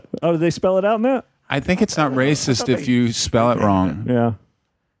you spell it. Oh, did they spell it out in that? I think it's not racist if you spell it wrong. Yeah.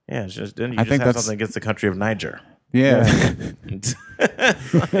 Yeah, it's just then you I just think have that's- something against the country of Niger. Yeah.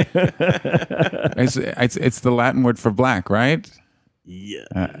 It's the Latin word for black, right? Yeah,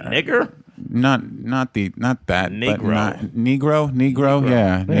 nigger. Not that. Negro. But Negro?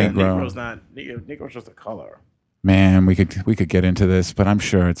 Yeah, Negro. Negro's not. Negro's just a color. Man, we could get into this, but I'm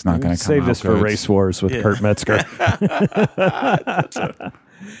sure it's not going to come Save out this for good. Race Wars with Kurt Metzger.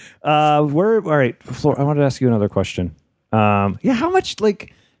 All right, Flor, I wanted to ask you another question. How much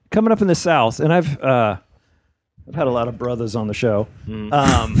coming up in the South, and I've had a lot of brothers on the show.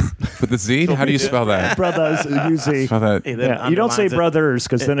 With the Z, how do you spell that? Brothers, UZ. Spell that. You don't say brothers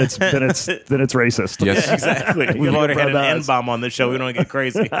because then it's racist. Yes, Exactly. We've already had an brothers. N-bomb on this show. We don't get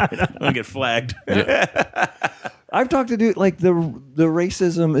crazy. We don't get flagged. I've talked to dude the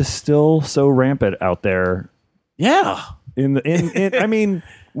racism is still so rampant out there. Yeah. I mean,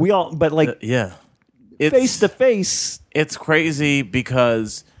 we all, but Yeah. face to face. It's crazy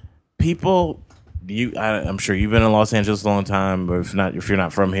because people... I'm sure you've been in Los Angeles a long time, but if you're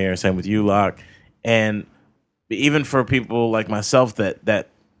not from here, same with you, Locke. And even for people like myself that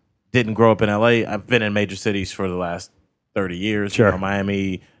didn't grow up in LA, I've been in major cities for the last 30 years. Sure.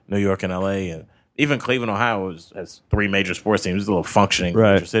 Miami, New York, and LA, and even Cleveland, Ohio has 3 major sports teams. It's a little functioning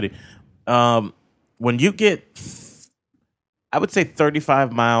major city. When you get, I would say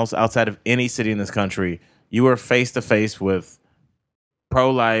 35 miles outside of any city in this country, you are face to face with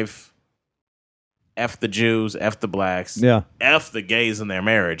pro-life. F the Jews, F the blacks, F the gays in their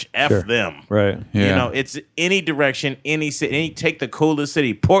marriage, F them. Right. Yeah. It's any direction, any city. Take the coolest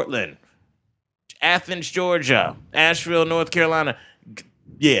city, Portland, Athens, Georgia, Asheville, North Carolina.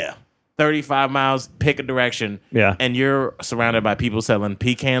 Yeah. 35 miles, pick a direction. Yeah. And you're surrounded by people selling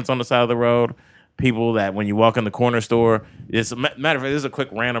pecans on the side of the road. People that when you walk in the corner store, it's matter of fact, this is a quick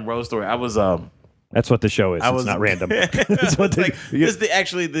random road story. I was That's what the show is. It's not random. That's what this is the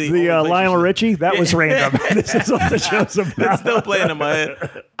Lionel Richie. That was random. This is what the show's about. It's still playing in my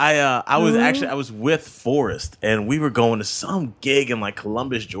head. I was with Forrest, and we were going to some gig in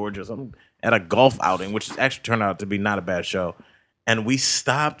Columbus, Georgia, at a golf outing, which actually turned out to be not a bad show. And we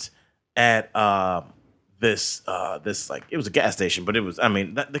stopped at this it was a gas station, but it was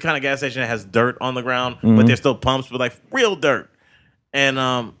the kind of gas station that has dirt on the ground, but there's still pumps with real dirt.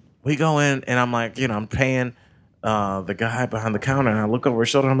 And we go in, and I'm I'm paying the guy behind the counter, and I look over his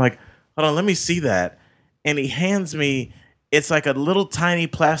shoulder, and I'm like, hold on, let me see that. And he hands me, it's like a little tiny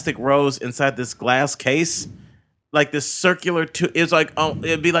plastic rose inside this glass case, this circular. It's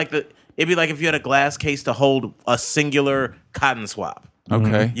it'd be like if you had a glass case to hold a singular cotton swab.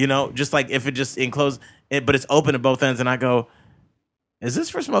 Okay. Just if it just enclosed it, but it's open at both ends. And I go, is this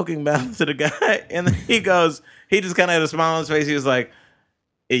for smoking meth to the guy? And then he just kind of had a smile on his face. He was like,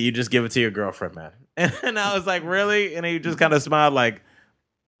 hey, you just give it to your girlfriend, man. And I was like, really? And he just kind of smiled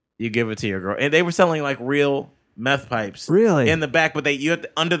you give it to your girl. And they were selling real meth pipes. Really? In the back, but you had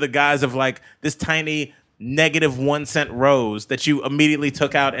under the guise of this tiny -1 cent rose that you immediately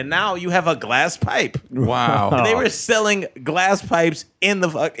took out, and now you have a glass pipe. Wow. And they were selling glass pipes in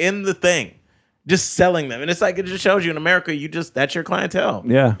the thing. Just selling them. And it's it just shows you in America, that's your clientele.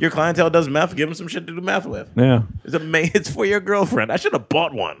 Yeah. Your clientele does meth, give them some shit to do meth with. Yeah. It's for your girlfriend. I should have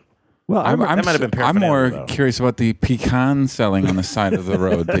bought one. Well, that might have been I'm more paraphernalia, though. curious about the pecan selling on the side of the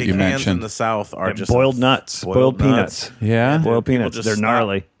road that you Pecans mentioned. in the South are just boiled nuts, boiled peanuts. Yeah? Boiled People peanuts. just They're stop.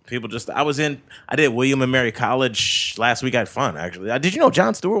 gnarly. People I did William and Mary College last week. I had fun, actually. Did you know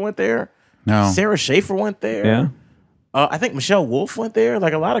Jon Stewart went there? No. Sarah Schaefer went there. Yeah. I think Michelle Wolf went there. A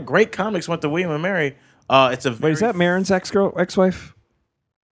lot of great comics went to William and Mary. It's a Wait, is that Maron's ex-wife?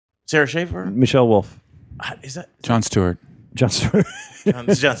 Sarah Schaefer? Michelle Wolf. Is that Jon Stewart. Jon Stewart.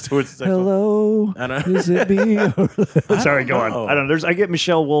 Jon Stewart's ex-wife? Hello. I know. Is it me? Sorry, go on. know. I don't know. I get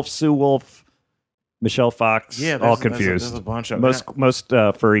Michelle Wolf, Sue Wolf, Michelle Fox. Yeah, all there's confused. a bunch of most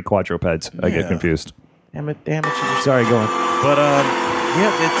furry quadrupeds. I get Yeah. confused. Damn it. You were Sorry, go on. But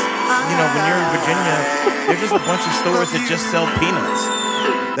it's when you're in Virginia, there's just a bunch of stores that just sell peanuts.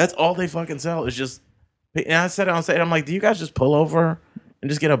 That's all they fucking sell is just. And I said it on stage, I'm like, do you guys just pull over and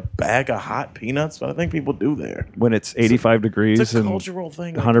just get a bag of hot peanuts? But I think people do there. When it's 85 degrees It's a and cultural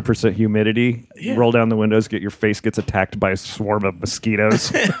thing. 100% humidity, Yeah. roll down the windows, your face gets attacked by a swarm of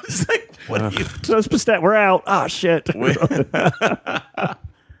mosquitoes. It's what are you? So it's Pistat, we're out. Ah, shit.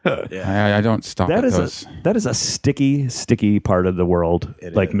 I don't stop That at is those. that is a sticky part of the world.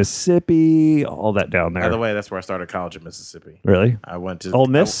 It like is. Mississippi, all that down there. By the way, that's where I started college in Mississippi. Really? I went to Ole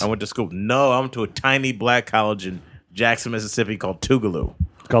Miss? I went to school. No, I went to a tiny black college in Jackson, Mississippi called Tougaloo.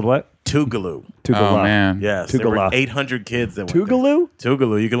 Called what? Tougaloo. Tougaloo. Oh, man. Yes, there were Tougaloo. 800 kids that went there. Tougaloo?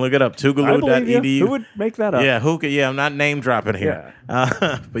 Tougaloo. You can look it up. I believe you. Tougaloo.edu. Who would make that up? Yeah, who could? Yeah, I'm not name dropping here.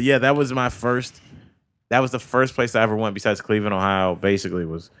 But yeah, that was my first. That was the first place I ever went besides Cleveland, Ohio. Basically,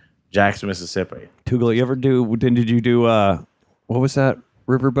 was Jackson, Mississippi. Tougaloo. You ever do? Did you do? What was that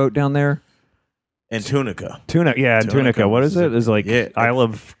riverboat down there? And Tunica. Tunica. Tunica, What is it? It's like Yeah, Isle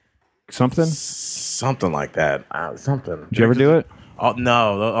of something like that. Something. Did you ever do it?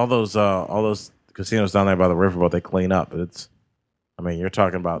 No, all those casinos down there by the riverboat, they clean up. But you're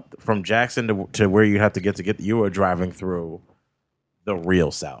talking about from Jackson to where you have to get. You are driving through the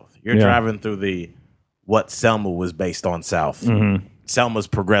real South. You're driving through what Selma was based on South. Mm-hmm. Selma's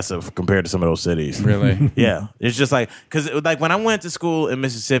progressive compared to some of those cities. Really? Yeah. It's just because when I went to school in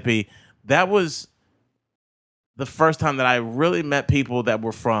Mississippi, that was the first time that I really met people that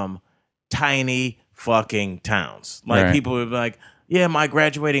were from tiny fucking towns. People would be like, yeah, my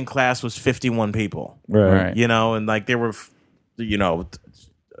graduating class was 51 people. Right. And there were,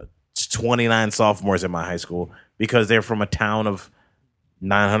 29 sophomores in my high school because they're from a town of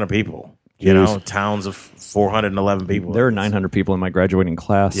 900 people. Towns of 411 people. There are 900 people in my graduating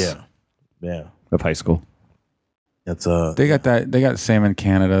class. Yeah. Of high school. That's They got that. They got the same in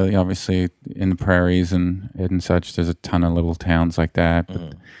Canada, obviously in the prairies and such. There's a ton of little towns like that,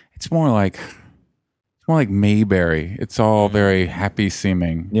 but it's more like Mayberry. It's all very happy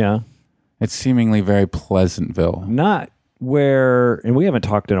seeming. Yeah. It's seemingly very Pleasantville. Not where, and we haven't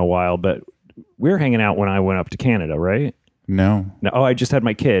talked in a while, but we were hanging out when I went up to Canada, right? No. I just had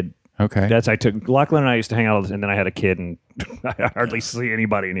my kid. Okay. I took Lachlan and I used to hang out, and then I had a kid, and I hardly see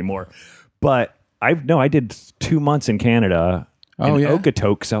anybody anymore. But I did 2 months in Canada in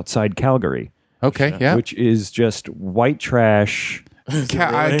Okotoks outside Calgary. Okay, yeah. Which is just white trash.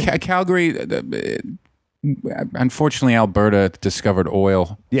 Calgary, unfortunately, Alberta discovered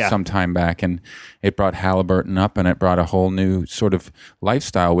oil some time back, and it brought Halliburton up, and it brought a whole new sort of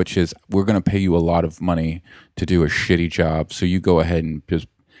lifestyle, which is we're going to pay you a lot of money to do a shitty job, so you go ahead and just...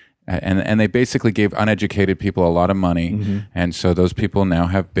 And they basically gave uneducated people a lot of money, and so those people now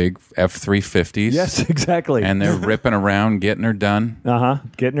have big F-350s. Yes, exactly. And they're ripping around, getting her done.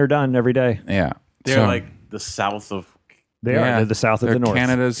 Getting her done every day. Yeah. They're like the south of... They are. They're the south of the north.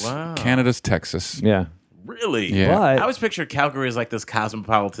 Canada's Texas. Yeah. Really? Yeah. But I always picture Calgary as like this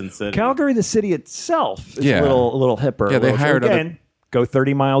cosmopolitan city. Calgary, the city itself, is a little hipper. Yeah, they hired go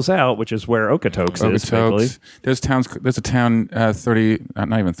 30 miles out, which is where Okotoks is. There's a town an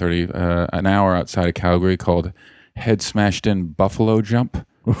hour outside of Calgary called Head Smashed In Buffalo Jump.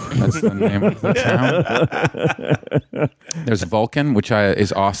 That's the name of the town. There's Vulcan, which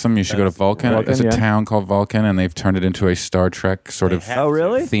is awesome. You should go to Vulcan. There's a town called Vulcan, and they've turned it into a Star Trek sort of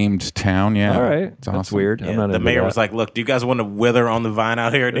themed town. Yeah, all right, it's that's awesome. Weird. Yeah. The mayor was like, "Look, do you guys want to wither on the vine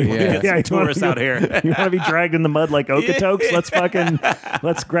out here? Do you want to get some tourists out here? You want to be dragged in the mud like Okotoks?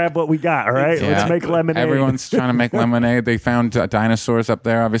 Let's grab what we got. All right, let's make lemonade. Everyone's trying to make lemonade. They found dinosaurs up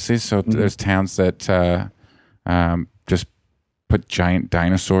there, obviously. So there's towns that just put giant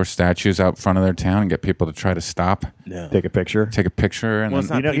dinosaur statues out front of their town and get people to try to stop. Yeah. Take a picture. And well,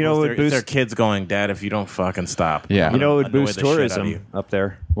 then, their kids going, Dad, if you don't fucking stop. Yeah. You know it would boost tourism up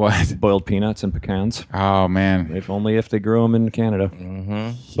there. What? Boiled peanuts and pecans. Oh, man. If only if they grew them in Canada.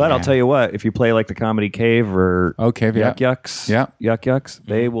 Mm-hmm. But I'll tell you what, if you play like the Comedy Cave or Yuck Yucks,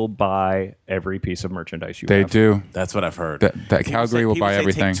 they will buy every piece of merchandise you have. They do. That's what I've heard. That Calgary will buy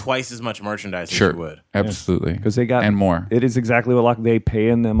everything. Take twice as much merchandise as you would. Absolutely. Because they got... And more. It is exactly what they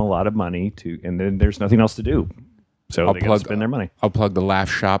paying them a lot of money to, and then there's nothing else to do. So they got to spend their money. I'll plug the Laugh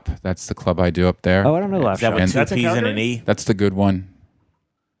Shop. That's the club I do up there. Oh, I don't know Laugh Shop. Is that with two P's and an E? That's the good one.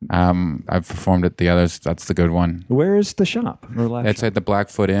 I've performed at the others. That's the good one. Where is the shop? It's at the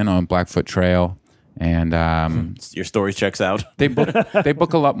Blackfoot Inn on Blackfoot Trail, and your story checks out. They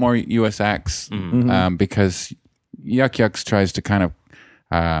book a lot more U.S. acts because Yuck Yucks tries to kind of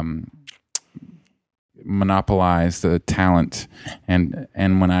monopolize the talent, and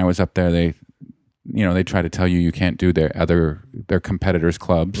when I was up there, they try to tell you can't do their competitors'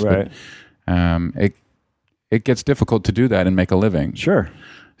 clubs, right? But, it gets difficult to do that and make a living. Sure.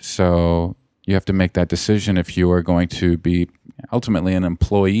 So you have to make that decision if you are going to be ultimately an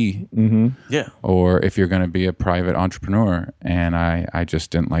employee, or if you're going to be a private entrepreneur. And I just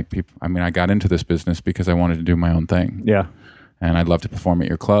didn't like people. I mean, I got into this business because I wanted to do my own thing. Yeah. And I'd love to perform at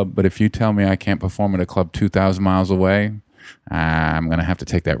your club. But if you tell me I can't perform at a club 2,000 miles away, I'm going to have to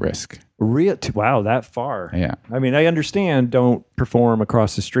take that risk. Wow, that far. Yeah. I mean, I understand don't perform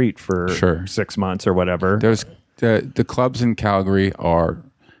across the street for 6 months or whatever. There's the clubs in Calgary are...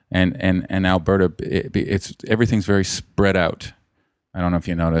 And Alberta, it's everything's very spread out. I don't know if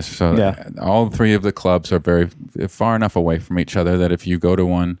you noticed. So all three of the clubs are very far enough away from each other that if you go to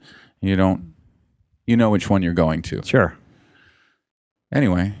one, you know which one you're going to. Sure.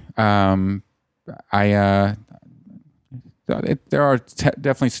 Anyway, there are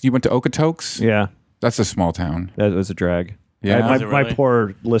definitely. You went to Okotoks. Yeah, that's a small town. that was a drag. Yeah. Was it My really?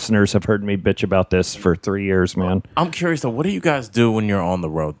 poor listeners have heard me bitch about this for 3 years, man. I'm curious though. What do you guys do when you're on the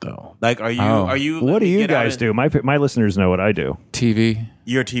road though? Like, are you? What do you get out guys and- do? My listeners know what I do. TV.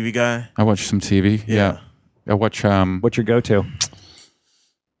 You're a TV guy. I watch some TV. Yeah. I watch. What's your go-to?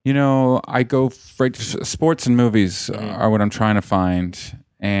 I go for sports and movies are what I'm trying to find.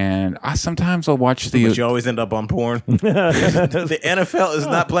 And sometimes I'll watch But you always end up on porn. The NFL is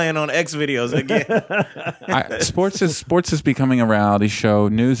not playing on X videos again. sports is becoming a reality show.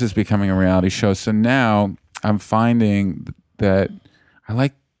 News is becoming a reality show. So now I'm finding that I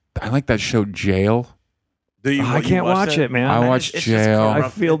like that show Jail. Do you? I you can't watch it, man. I watch it's just Jail. corrupt. I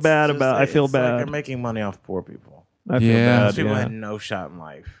feel It's bad just about- like- I feel it's like bad. they're making money off poor people. I feel Yeah. bad. Those people Yeah. had no shot in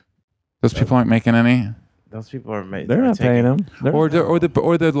life. Those people aren't making any. Those people are made. They're not paying them. Or the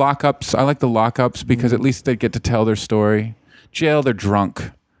lockups. I like the lockups because at least they get to tell their story. Jail, they're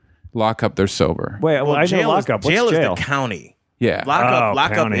drunk. Lockup, they're sober. Wait, well, I know lockup. What's jail is jail? the county. Yeah.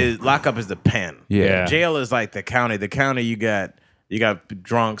 County. Lockup is the pen. Yeah. Jail is like the county. The county you got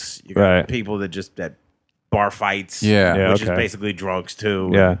drunks. You got Right. people that bar fights. Yeah. Yeah, which okay. is basically drunks too.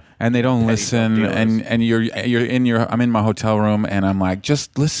 Yeah. And they don't Petty listen. drug dealers. And I'm in my hotel room and I'm like,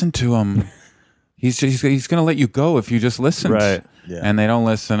 just listen to him. He's going to let you go if you just listen. Right. Yeah. And they don't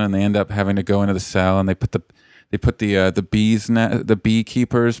listen, and they end up having to go into the cell, and they put the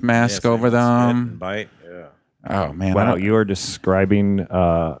beekeeper's mask over them. Bite. Yeah. Oh man! Wow, you are describing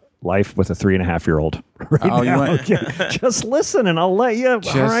life with a 3.5-year-old right Oh, you now. went- Okay. Just listen, and I'll let you. All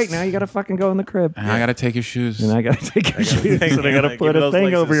Just- right, now you got to fucking go in the crib. I got to take your shoes. And I got to take your shoes, and I got to Give put me a those thing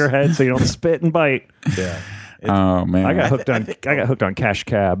laces. over your head so you don't spit and bite. Yeah. Oh man! I got hooked on Cash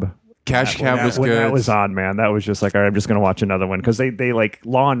Cab. Cash Cab was When good. that was on, man, that was just like, all right, I'm just going to watch another one because they like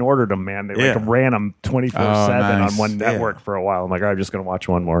Law and Ordered them, man. They like Yeah. ran them 24/7 nice. on one network for a while. I'm like, all right, I'm just going to watch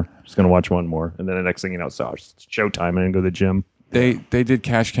one more. And then the next thing you know, it's showtime and then go to the gym. They did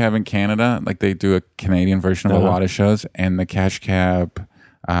Cash Cab in Canada, like they do a Canadian version of a lot of shows, and the Cash Cab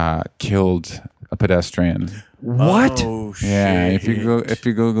killed a pedestrian. What? Oh shit. Yeah, if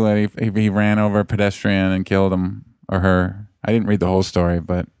you Google it, he ran over a pedestrian and killed him or her. I didn't read the whole story,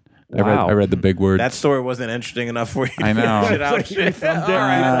 but Wow. I read the big words. That story wasn't interesting enough for you. I know. Shit out. Shit. All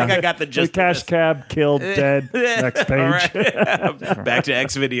right, I think I got the The gist. Cash Cab killed, dead. Next page. All right. Back to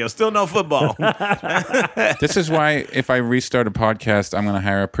X video. Still no football. This is why if I restart a podcast, I'm going to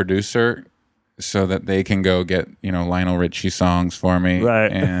hire a producer so that they can go get Lionel Richie songs for me, Right.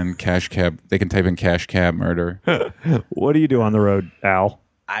 And Cash Cab. They can type in Cash Cab murder. What do you do on the road, Al?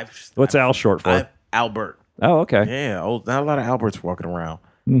 What's Al short for? Albert. Oh, okay. Yeah, not a lot of Alberts walking around.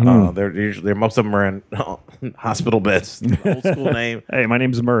 They're most of them are in hospital beds. Old school name. Hey, my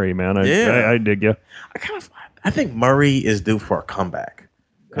name's Murray, man. Yeah. I dig you. I think Murray is due for a comeback.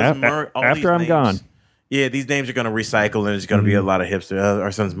 'Cause all these After I'm names- gone. Yeah, these names are going to recycle, and there's going to be a lot of hipster.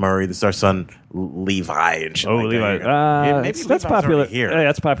 Our son's Murray. This is our son Levi and shit. Oh, like Levi. That. Yeah, maybe That's Levi's popular. already here. Yeah,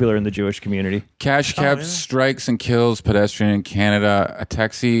 that's popular in the Jewish community. Cash Cab yeah. strikes and kills pedestrian in Canada.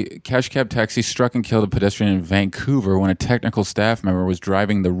 Cash Cab taxi struck and killed a pedestrian in Vancouver when a technical staff member was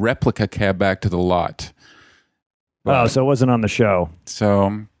driving the replica cab back to the lot. Oh, so it wasn't on the show.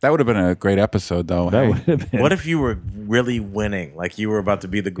 So that would have been a great episode, though. That Hey. would have been. What if you were really winning? Like you were about to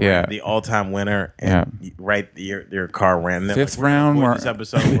be the all-time winner, and your car ran. Then, Fifth like, round, before we're- this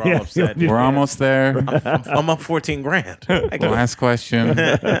episode, we're all upset. We're almost there. I'm up $14,000. Last question.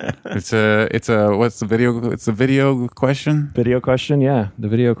 It's a what's the video? It's a video question. Video question? Yeah, the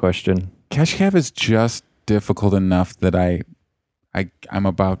video question. Cash Cab is just difficult enough that I'm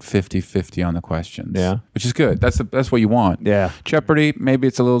about 50-50 on the questions. Yeah. Which is good. That's what you want. Yeah. Jeopardy, maybe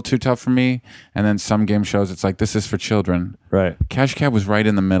it's a little too tough for me. And then some game shows, it's like, this is for children. Right. Cash Cab was right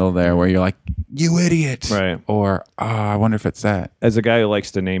in the middle there where you're like, you idiot. Right. Or, I wonder if it's that. As a guy who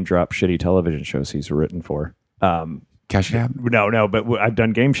likes to name drop shitty television shows he's written for. Cash Cab? No, but I've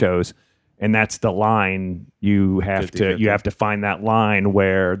done game shows, and that's the line you have 50-50. to find that line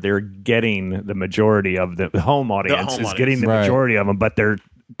where they're getting the majority of the home audience home is getting the Right. majority of them, but they're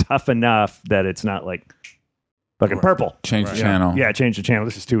tough enough that it's not like fucking purple. Change the channel. Yeah, change the channel.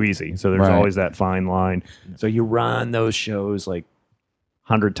 This is too easy. So there's Right. always that fine line. So you run those shows like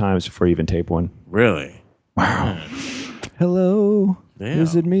 100 times before you even tape one. Really? Wow. Hello. Damn.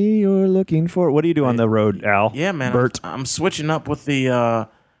 Is it me you're looking for? What do you do on the road, Al? Yeah, man. Bert. I'm switching up with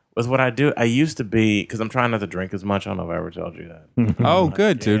with what I do. I used to be, because I'm trying not to drink as much. I don't know if I ever told you that. Oh,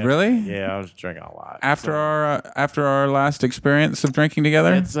 good, dude. Really? Yeah, I was drinking a lot. After our last experience of drinking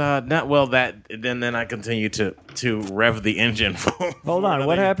together? It's not well that then I continue to rev the engine. Hold on.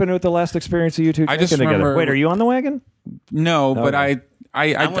 What happened with the last experience of you two I just drinking together? remember- Wait, are you on the wagon? No, but Okay.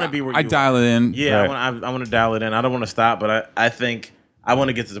 I want to be where I you dial it in. Yeah, I want to dial it in. I don't want to stop, but I think I want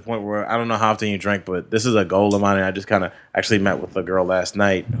to get to the point where I don't know how often you drink, but this is a goal of mine. And I just kind of actually met with a girl last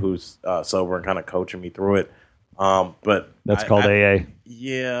night who's sober and kind of coaching me through it. But that's called AA.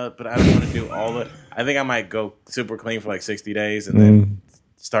 Yeah, but I don't want to do all it. I think I might go super clean for like 60 days and then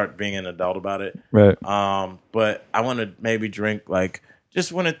start being an adult about it. Right. But I want to maybe drink like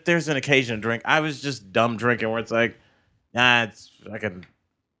just when there's an occasion to drink. I was just dumb drinking where it's like, nah, it's fucking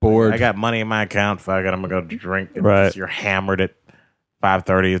Bored. I got money in my account. Fuck it, I'm gonna go drink. And Right. You're hammered at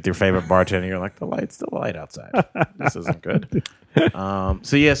 5:30 with your favorite bartender. You're like, the light's still light outside. This isn't good.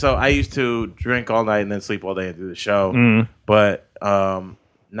 So I used to drink all night and then sleep all day and do the show. But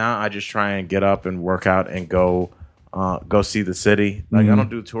now I just try and get up and work out and go see the city. Like I don't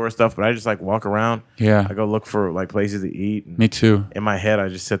do tour stuff, but I just like walk around. Yeah. I go look for like places to eat. And Me too. in my head, I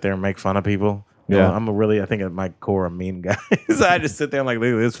just sit there and make fun of people. Yeah. I think at my core, a mean guy. So I just sit there and like,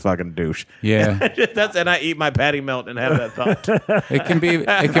 look at this fucking douche. Yeah. And I eat my patty melt and have that thought. It can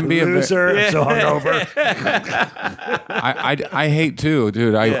be a Loser. I'm so hungover. I hate too,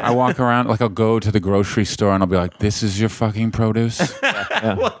 dude. I walk around like I'll go to the grocery store and I'll be like, "This is your fucking produce?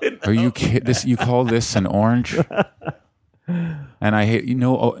 Are you this? You call this an orange?" And I hate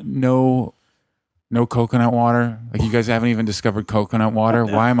no coconut water. Like you guys haven't even discovered coconut water.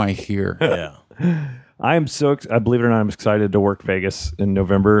 Why am I here? Yeah. I am I believe it or not, I'm excited to work Vegas in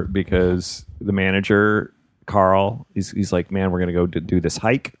November because the manager, Carl, he's like, man, we're going to go do this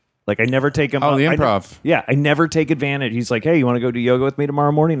hike. Like I never take him. Oh, the improv. I never take advantage. He's like, hey, you want to go do yoga with me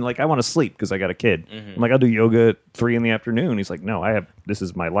tomorrow morning? Like I want to sleep because I got a kid. I'm like, I'll do yoga at 3 p.m. He's like, no, this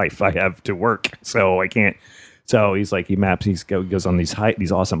is my life. I have to work. So I can't. So he's like, he goes on these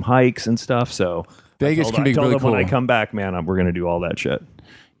awesome hikes and stuff. So Vegas can be I told really him cool. when I come back, man, we're going to do all that shit.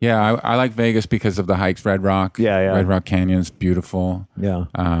 Yeah, I like Vegas because of the hikes. Red Rock. Yeah. Red Rock Canyon's beautiful. Yeah.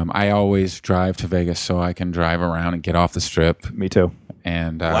 I always drive to Vegas so I can drive around and get off the strip. Me too.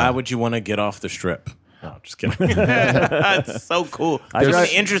 And Why would you want to get off the strip? No, just kidding. That's so cool. There's so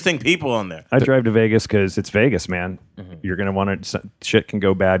many interesting people on there. I drive to Vegas because it's Vegas, man. You're gonna want to. Shit can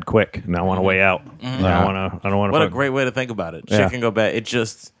go bad quick, and I want to way out. I don't want to. What a great way to think about it. Shit can go bad. It's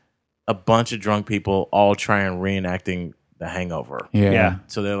just a bunch of drunk people all trying reenacting The Hangover. Yeah.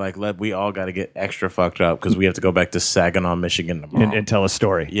 So they're like, we all got to get extra fucked up because we have to go back to Saginaw, Michigan tomorrow. and tell a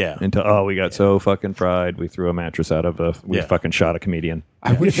story. Yeah. We got so fucking fried. We threw a mattress out of we fucking shot a comedian.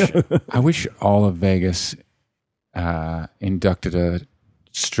 I wish all of Vegas inducted a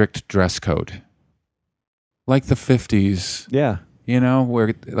strict dress code, like the 50s. Yeah. You know,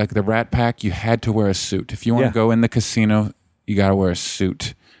 where like the Rat Pack, you had to wear a suit. If you want to go in the casino, you got to wear a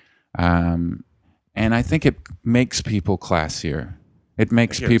suit. And I think it makes people classier. It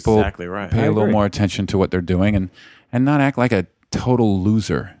makes people exactly right. pay a little more attention to what they're doing and not act like a total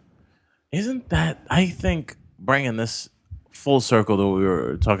loser. Isn't that, I think, bringing this full circle that we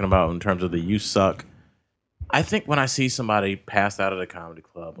were talking about in terms of the you suck. I think when I see somebody passed out at a comedy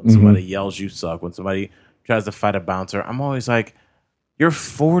club, when somebody yells you suck, when somebody tries to fight a bouncer, I'm always like, you're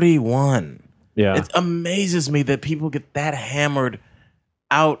 41. Yeah. It amazes me that people get that hammered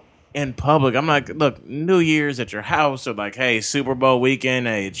out in public. I'm like, look, New Year's at your house, or like, hey, Super Bowl weekend,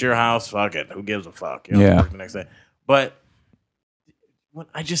 hey, it's your house, fuck it, who gives a fuck? You know, work the next day. But when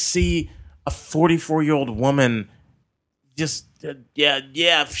I just see a 44-year-old woman just,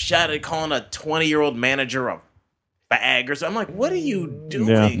 shouted, calling a 20-year-old manager a fag or something, I'm like, what are you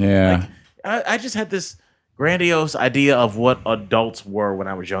doing? Yeah. Like, I just had this grandiose idea of what adults were when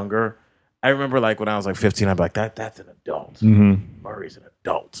I was younger. I remember like when I was like 15, I'd be like, that's an adult. Murray's an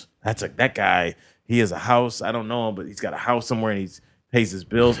adult. That guy. He has a house. I don't know him, but he's got a house somewhere and he pays his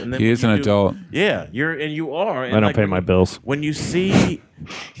bills. And then He is an adult. Yeah, you are. And I don't pay my bills. When you see,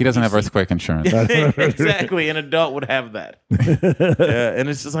 He doesn't have earthquake insurance. exactly, an adult would have that. Yeah, and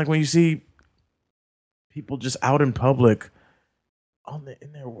it's just like when you see people just out in public, I'm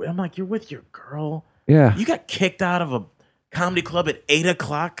like, you're with your girl. Yeah. You got kicked out of a comedy club at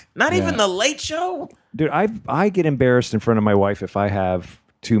 8:00. Not even the late show. Dude, I get embarrassed in front of my wife if I have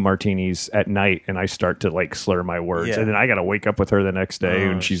 2 martinis at night and I start to like slur my words, and then I got to wake up with her the next day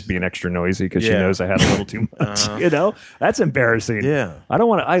and she's being extra noisy because she knows I had a little too much. You know, that's embarrassing. Yeah, I don't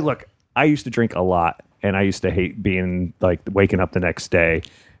want to. I used to drink a lot, and I used to hate being like waking up the next day,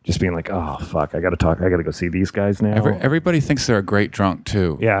 just being like, oh fuck, I got to go see these guys now. Everybody thinks they're a great drunk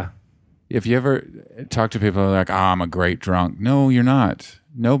too. Yeah. If you ever talk to people like, I'm a great drunk. No, you're not.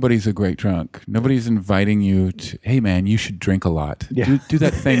 Nobody's a great drunk. Nobody's inviting you to, hey man, you should drink a lot. Yeah. Do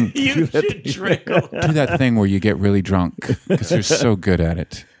that thing. you should drink a lot. Do that thing where you get really drunk because you're so good at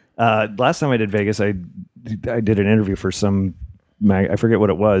it. Last time I did Vegas, I did an interview for some I forget what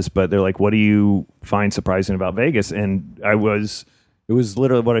it was, but they're like, what do you find surprising about Vegas? And it was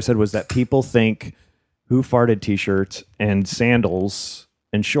literally what I said was that people think Who Farted t-shirts and sandals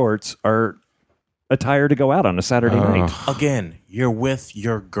and shorts are attire to go out on a Saturday night. Again, you're with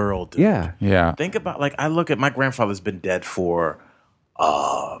your girl, dude. Yeah. Think about, I look at, my grandfather's been dead for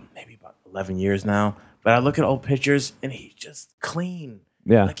maybe about 11 years now, but I look at old pictures and he's just clean.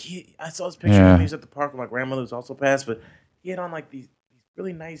 Yeah. I saw his picture when he was at the park with my grandmother who's also passed, but he had on these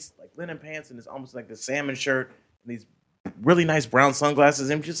really nice linen pants and it's almost like the salmon shirt and these really nice brown sunglasses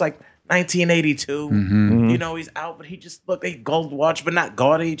and just 1982. Mm-hmm. He's out, but he just looked a gold watch, but not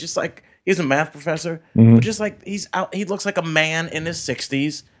gaudy, just he's a math professor, but just he's out. He looks like a man in his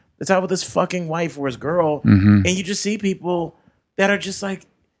 60s that's out with his fucking wife or his girl, and you just see people that are just an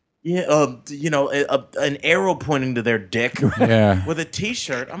arrow pointing to their dick with a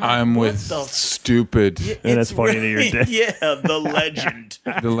t-shirt. I'm with stupid. And that's funny to your dick. Yeah, the legend.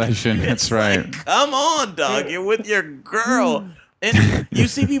 The legend. That's right. Come on, dog. You're with your girl. And you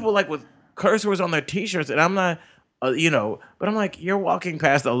see people with curse words on their t-shirts, and I'm not, but I'm like, you're walking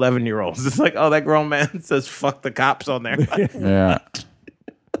past 11-year-olds. It's like, oh, that grown man says fuck the cops on there. Yeah.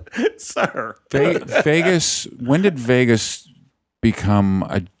 Sir. Vegas, when did Vegas become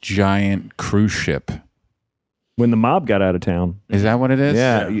a giant cruise ship? When the mob got out of town. Is that what it is?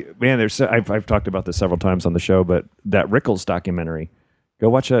 Yeah. Man, I've talked about this several times on the show, but that Rickles documentary, go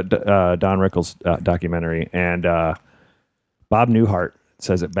watch that Don Rickles documentary, and Bob Newhart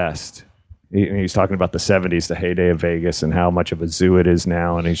says it best. He's talking about the 70s, the heyday of Vegas, and how much of a zoo it is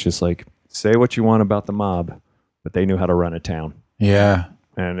now, and he's just like, say what you want about the mob, but they knew how to run a town. Yeah.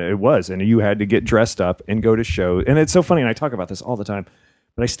 And it was, and you had to get dressed up and go to shows. And it's so funny, and I talk about this all the time,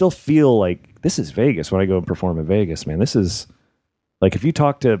 but I still feel like this is Vegas when I go and perform in Vegas, man. This is, if you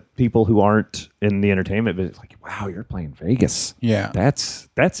talk to people who aren't in the entertainment, it's like, wow, you're playing Vegas. Yeah. That's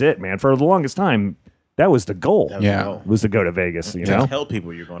it, man. For the longest time, that was the goal. Was to go to Vegas, you know? Tell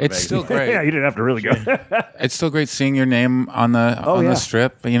people you're going to It's Vegas. still great. Yeah, you didn't have to really go. It's still great seeing your name on the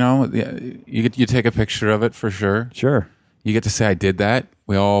strip. You take a picture of it for sure. Sure. You get to say I did that.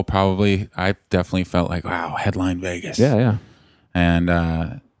 I definitely felt like, wow, headline Vegas. Yeah.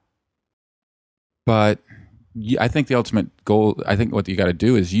 And but I think the ultimate goal, I think what you got to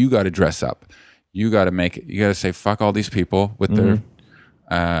do is you got to dress up. You got to make it. You got to say fuck all these people with their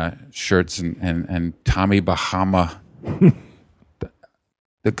shirts and Tommy Bahama,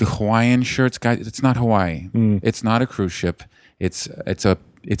 the Hawaiian shirts, guys. It's not Hawaii. It's not a cruise ship. It's a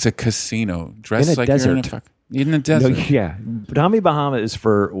casino. Dress in a like desert. you're in a desert. No, yeah, Tommy Bahama is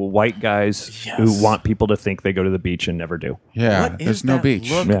for white guys who want people to think they go to the beach and never do. Yeah, What there's is no that beach.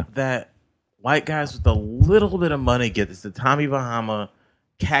 Look that white guys with a little bit of money get. It's the Tommy Bahama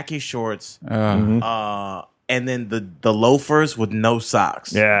khaki shorts, and then the loafers with no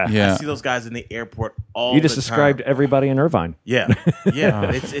socks. Yeah. I see those guys in the airport all. You just the described time. everybody in Irvine. Yeah.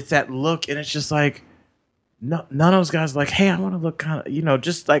 It's that look, and it's just like. No, none of those guys are like, hey, I want to look kind of,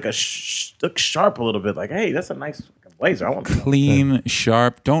 just like look sharp a little bit. Like, hey, that's a nice blazer. I want to Clean,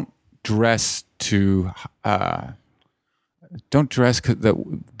 sharp. Don't dress the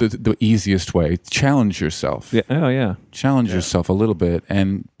easiest way. Challenge yourself. Yeah. Oh, yeah. Challenge yourself a little bit.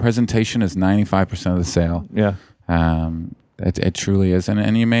 And presentation is 95% of the sale. Yeah. It truly is.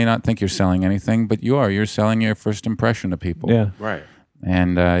 And you may not think you're selling anything, but you are. You're selling your first impression to people. Yeah. right.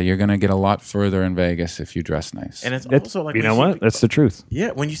 And you're going to get a lot further in Vegas if you dress nice. And it's also like you know what? That's the truth. Yeah,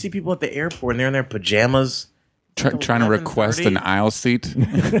 when you see people at the airport and they're in their pajamas, trying to request an aisle seat.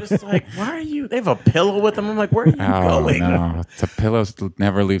 I'm just like, why are you? They have a pillow with them. I'm like, where are you going? No, the pillow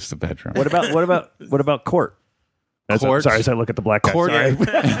never leaves the bedroom. What about court? Court? Sorry, as I look at the black guy. Court? Sorry.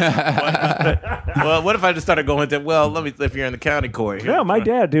 Well, what if I just started going to? Well, let me. If you're in the county court, No, my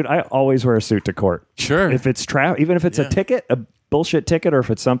dad, dude, I always wear a suit to court. Sure. If it's even if it's a ticket, a bullshit ticket, or if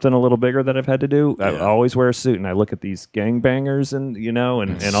it's something a little bigger that I've had to do, I always wear a suit. And I look at these gangbangers and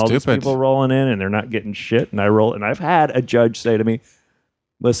and all these people rolling in and they're not getting shit. And I roll. And I've had a judge say to me,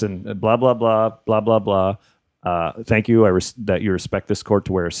 "Listen, blah blah blah blah blah blah. Thank you. That you respect this court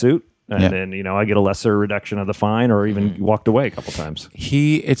to wear a suit." And then I get a lesser reduction of the fine, or even walked away a couple times.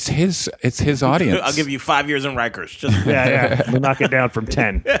 It's his audience. I'll give you 5 years in Rikers. Just We'll knock it down from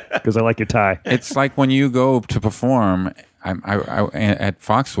 10 because I like your tie. It's like when you go to perform I at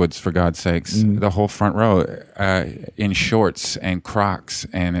Foxwoods, for God's sakes, the whole front row in shorts and Crocs,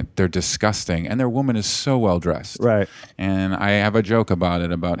 and they're disgusting. And their woman is so well dressed. Right. And I have a joke about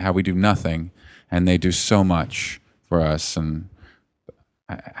it, about how we do nothing and they do so much for us. And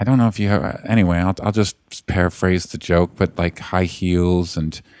I don't know if you have. Anyway, I'll just paraphrase the joke, but like high heels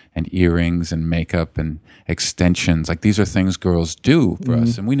and earrings and makeup and extensions, like these are things girls do for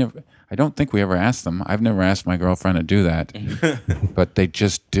us, and we never. I don't think we ever asked them. I've never asked my girlfriend to do that, but they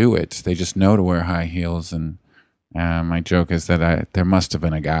just do it. They just know to wear high heels, and my joke is that there must have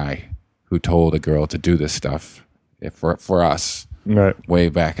been a guy who told a girl to do this stuff for us way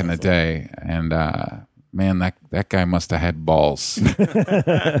back in the day, and man, that guy must have had balls.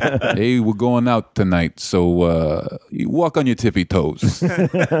 Hey, we're going out tonight, so you walk on your tippy toes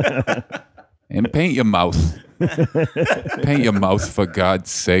and paint your mouth. Paint your mouth, for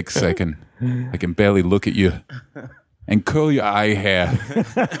God's sakes. I can barely look at you. And curl your eye hair.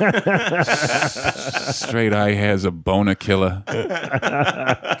 Straight eye hair's a boner killer.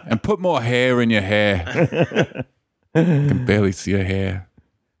 And put more hair in your hair. I can barely see your hair.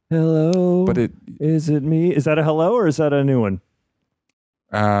 Hello. But is it me? Is that a hello or is that a new one?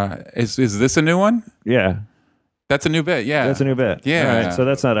 Is this a new one? Yeah. That's a new bit, yeah. That's a new bit. Yeah. All right, so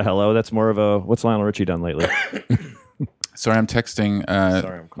that's not a hello. That's more of a, what's Lionel Richie done lately? Sorry, I'm texting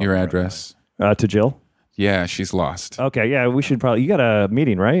your address. To Jill? Yeah, she's lost. Okay, yeah, we should probably, you got a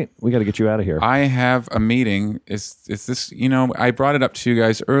meeting, right? We got to get you out of here. I have a meeting. Is this, I brought it up to you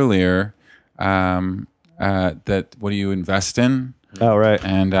guys earlier, that what do you invest in? Oh, right.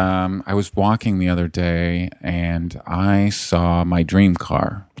 And I was walking the other day, and I saw my dream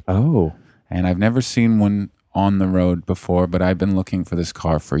car. Oh. And I've never seen one on the road before, but I've been looking for this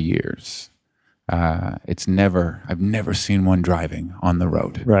car for years. I've never seen one driving on the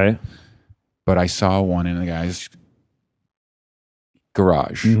road. Right. But I saw one in the guy's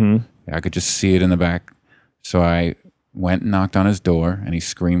garage. Mm-hmm. I could just see it in the back. So I went and knocked on his door, and he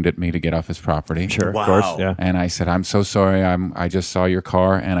screamed at me to get off his property. Sure, Wow. of course, yeah. And I said, "I'm so sorry. I just saw your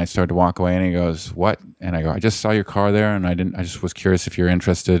car." And I started to walk away, and he goes, "What?" And I go, "I just saw your car there, and I just was curious if you're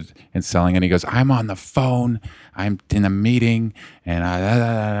interested in selling." And he goes, "I'm on the phone. I'm in a meeting." And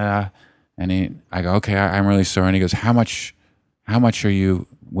I go, "Okay, I'm really sorry." And he goes, How much are you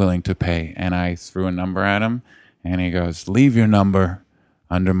willing to pay?" And I threw a number at him, and he goes, "Leave your number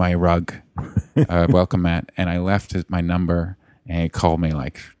under my rug. Welcome, Matt." And I left my number, and he called me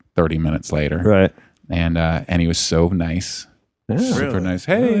like 30 minutes later. Right. And he was so nice. Super Really? nice.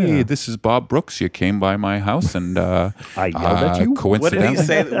 Hey, this is Bob Brooks. You came by my house, and I yelled at you? What did he Coincidentally,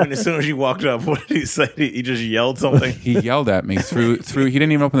 say as soon as you walked up? What did he say? He just yelled something? he yelled at me through. He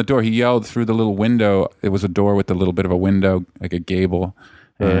didn't even open the door. He yelled through the little window. It was a door with a little bit of a window, like a gable,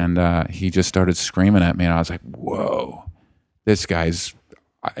 and he just started screaming at me. And I was like, "Whoa, this guy's."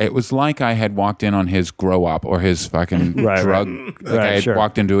 It was like I had walked in on his grow up or his fucking Right, drug. right. Like I had Sure.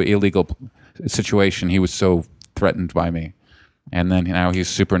 walked into an illegal situation. He was so threatened by me. And then now he's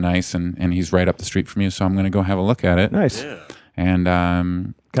super nice, and he's right up the street from you. So I'm going to go have a look at it. Nice. Yeah. And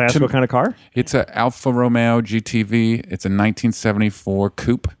Can I ask what kind of car? it's a Alfa Romeo GTV. It's a 1974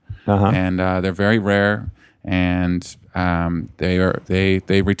 coupe, and they're very rare, and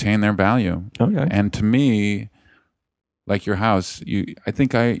they retain their value. Okay. And to me, like your house, I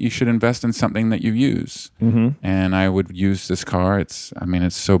think you should invest in something that you use. Mm-hmm. And I would use this car. It's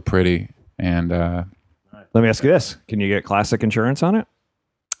so pretty, and Let me ask you this. Can you get classic insurance on it?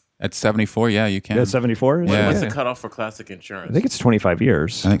 at 74, yeah, you can. At 74? Yeah. What's the cutoff for classic insurance? I think it's 25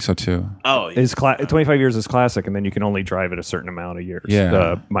 years. I think so too. Oh, 25 years is classic, and then you can only drive it a certain amount of years.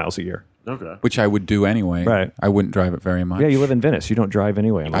 Yeah. Miles a year. okay. Which I would do anyway. Right. I wouldn't drive it very much. Yeah, you live in Venice. You don't drive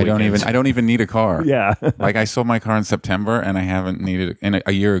anyway. On the I weekends. don't even need a car. Yeah. Like I sold my car in September, and I haven't needed it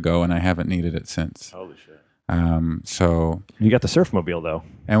a year ago, and I haven't needed it since. Holy shit. So, You got the Surfmobile, though.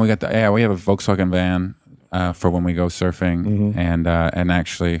 and we have a Volkswagen van for when we go surfing, and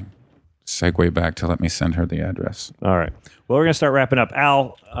actually segue back to let me send her the address. All right. Well, we're going to start wrapping up.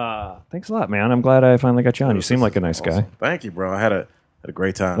 Al, thanks a lot, man. I'm glad I finally got you on. You seem like a nice guy. Thank you, bro. I had a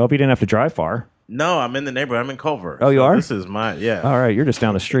great time. I hope you didn't have to drive far. No, I'm in the neighborhood. I'm in Culver. Oh, you are? This is my, yeah. All right. You're just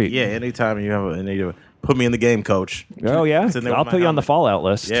down the street. Yeah, anytime you have need to put me in the game, coach. Oh, yeah? It's in there I'll with put my you on the helmet. Fallout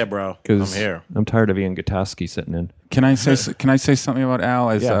list. Yeah, bro. I'm Because here. I'm tired of Ian Gutowski sitting in. Can I say something about Al?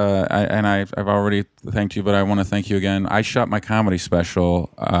 I've already thanked you, but I want to thank you again. I shot my comedy special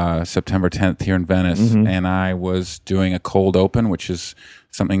September 10th here in Venice, and I was doing a cold open, which is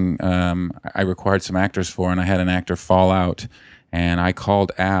something I required some actors for, and I had an actor fall out, and I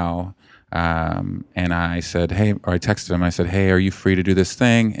called Al. And I said, hey, or I texted him. I said, hey, are you free to do this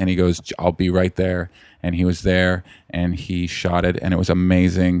thing? And he goes, I'll be right there. And he was there, and he shot it, and it was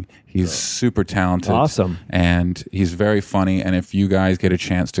amazing. He's super talented. Awesome. And he's very funny. And if you guys get a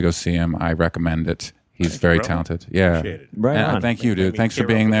chance to go see him, I recommend it. He's very bro. talented. Yeah. Appreciate it. Right And, on. thank you, dude. me Thanks for tear up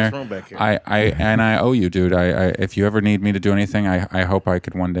being with there. this room back here. I owe you, dude. I if you ever need me to do anything, I hope I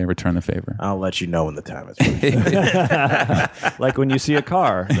could one day return the favor. I'll let you know when the time is right. Like when you see a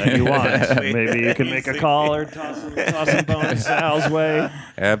car that you want, maybe you can make a call or toss some bones Sal's way.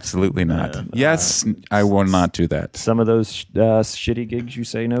 Absolutely not. Yes, I will not do that. Some of those shitty gigs you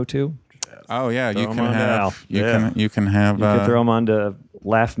say no to, Oh yeah, you Throw 'em can on Al. have you can have you can throw them onto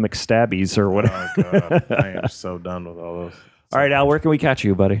Laugh McStabbies or whatever. Oh, God. I am so done with all those. All right, Al, where can we catch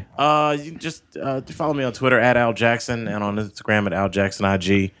you, buddy? You can just follow me on Twitter at Al Jackson and on Instagram at Al Jackson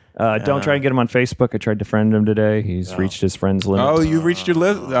IG. Don't try and get him on Facebook. I tried to friend him today. He's reached his friends limit. Oh, you reached your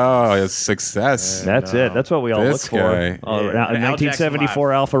list. Oh, it's success. That's it. That's what we all This look for. guy. A Yeah.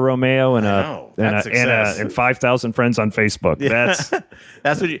 1974 Alfa Romeo and That's success. and 5,000 friends on Facebook. That's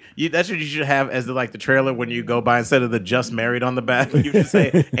That's what you should have as the trailer when you go by, instead of the "just married" on the back. You should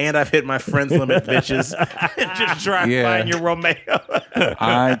say, "And I've hit my friends limit, bitches." Just drive by in your Romeo.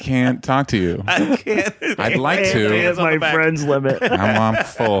 I can't talk to you. I can't. I'd like and to. on the my back. friends limit. I'm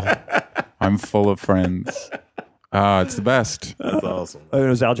full. I'm full of friends. It's the best. That's awesome. It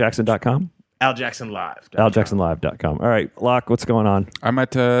was aljackson.com. Al Jackson Live. aljacksonlive.com. All right, Locke, what's going on? I'm at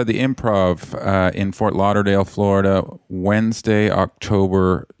the Improv in Fort Lauderdale, Florida, Wednesday,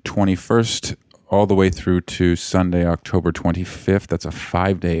 October 21st, all the way through to Sunday, October 25th. That's a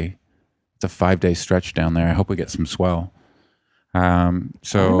 5-day. It's a 5-day stretch down there. I hope we get some swell. I'm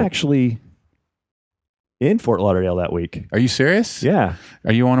actually in Fort Lauderdale that week. Are you serious? Yeah.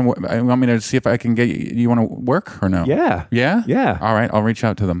 Are you want me to see if I can get you? You want to work or no? Yeah. Yeah? Yeah. All right. I'll reach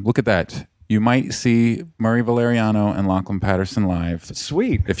out to them. Look at that. You might see Murray Valeriano and Lachlan Patterson live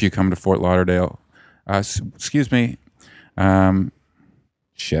Sweet. if you come to Fort Lauderdale. Excuse me.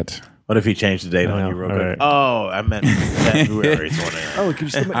 Shit. What if he changed the date on you real All quick? right. Oh, I meant February 20th. Oh, can you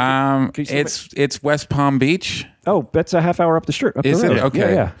still can you still It's West Palm Beach. Oh, that's a half hour up the street. Is the it? road.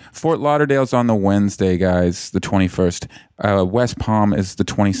 Okay. Yeah. Fort Lauderdale's on the Wednesday, guys, the 21st. West Palm is the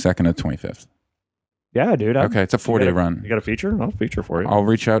 22nd and 25th. Yeah, dude. Okay, it's a 4-day run. You got a feature? I'll feature for you. I'll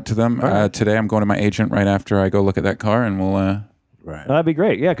reach out to them. right. Today I'm going to my agent right after I go look at that car, and we'll... Right. That'd be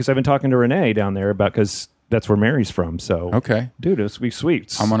great. Yeah, because I've been talking to Renee down there because that's where Mary's from. So, Okay. dude, it's be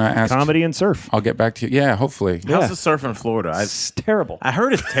sweet. I'm gonna ask- comedy and surf. I'll get back to you. Yeah, hopefully. Yeah. How's the surf in Florida? It's terrible. I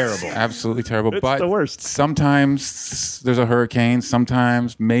heard it's terrible. Absolutely terrible. It's but the worst. sometimes there's a hurricane.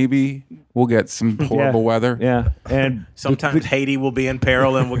 Sometimes maybe we'll get some horrible weather. Yeah, and Sometimes Haiti will be in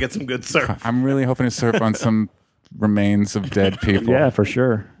peril and we'll get some good surf. I'm really hoping to surf on some remains of dead people. yeah, for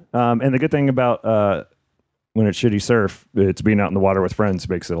sure. And the good thing about when it's shitty surf, it's being out in the water with friends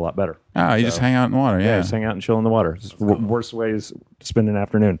makes it a lot better. Oh, you just hang out in the water. Yeah, Yeah. just hang out and chill in the water. It's worst ways to spend an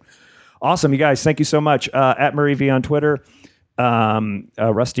afternoon. Awesome, you guys. Thank you so much. At Murray V on Twitter.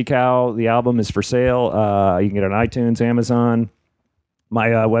 Rusty Cow, the album is for sale. You can get it on iTunes, Amazon, my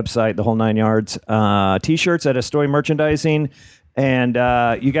website, the whole 9 yards. T-shirts at Astoy Merchandising. And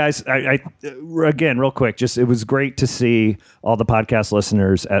you guys, I again, real quick, just it was great to see all the podcast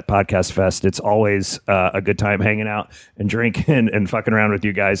listeners at Podcast Fest. It's always a good time hanging out and drinking and fucking around with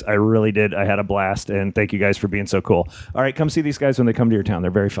you guys. I really did. I had a blast, and thank you guys for being so cool. All right, come see these guys when they come to your town.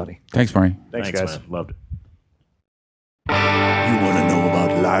 They're very funny. Thanks, Murray. Thanks guys. Man. Loved it. You want to know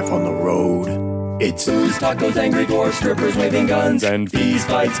about life on the road? It's Booze, tacos, angry dwarfs, strippers waving guns, and fees,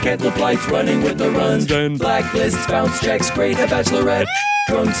 fights, cancel flights, running with the runs, and blacklists, bounce checks, great a bachelorette.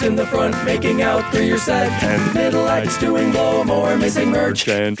 Drunks in the front making out through your set, and middle acts doing blow more, missing merch,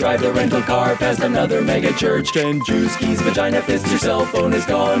 and drive the rental car past another mega church, and juice keys, vagina fist, your cell phone is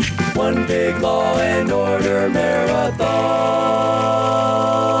gone. One big Law and Order marathon.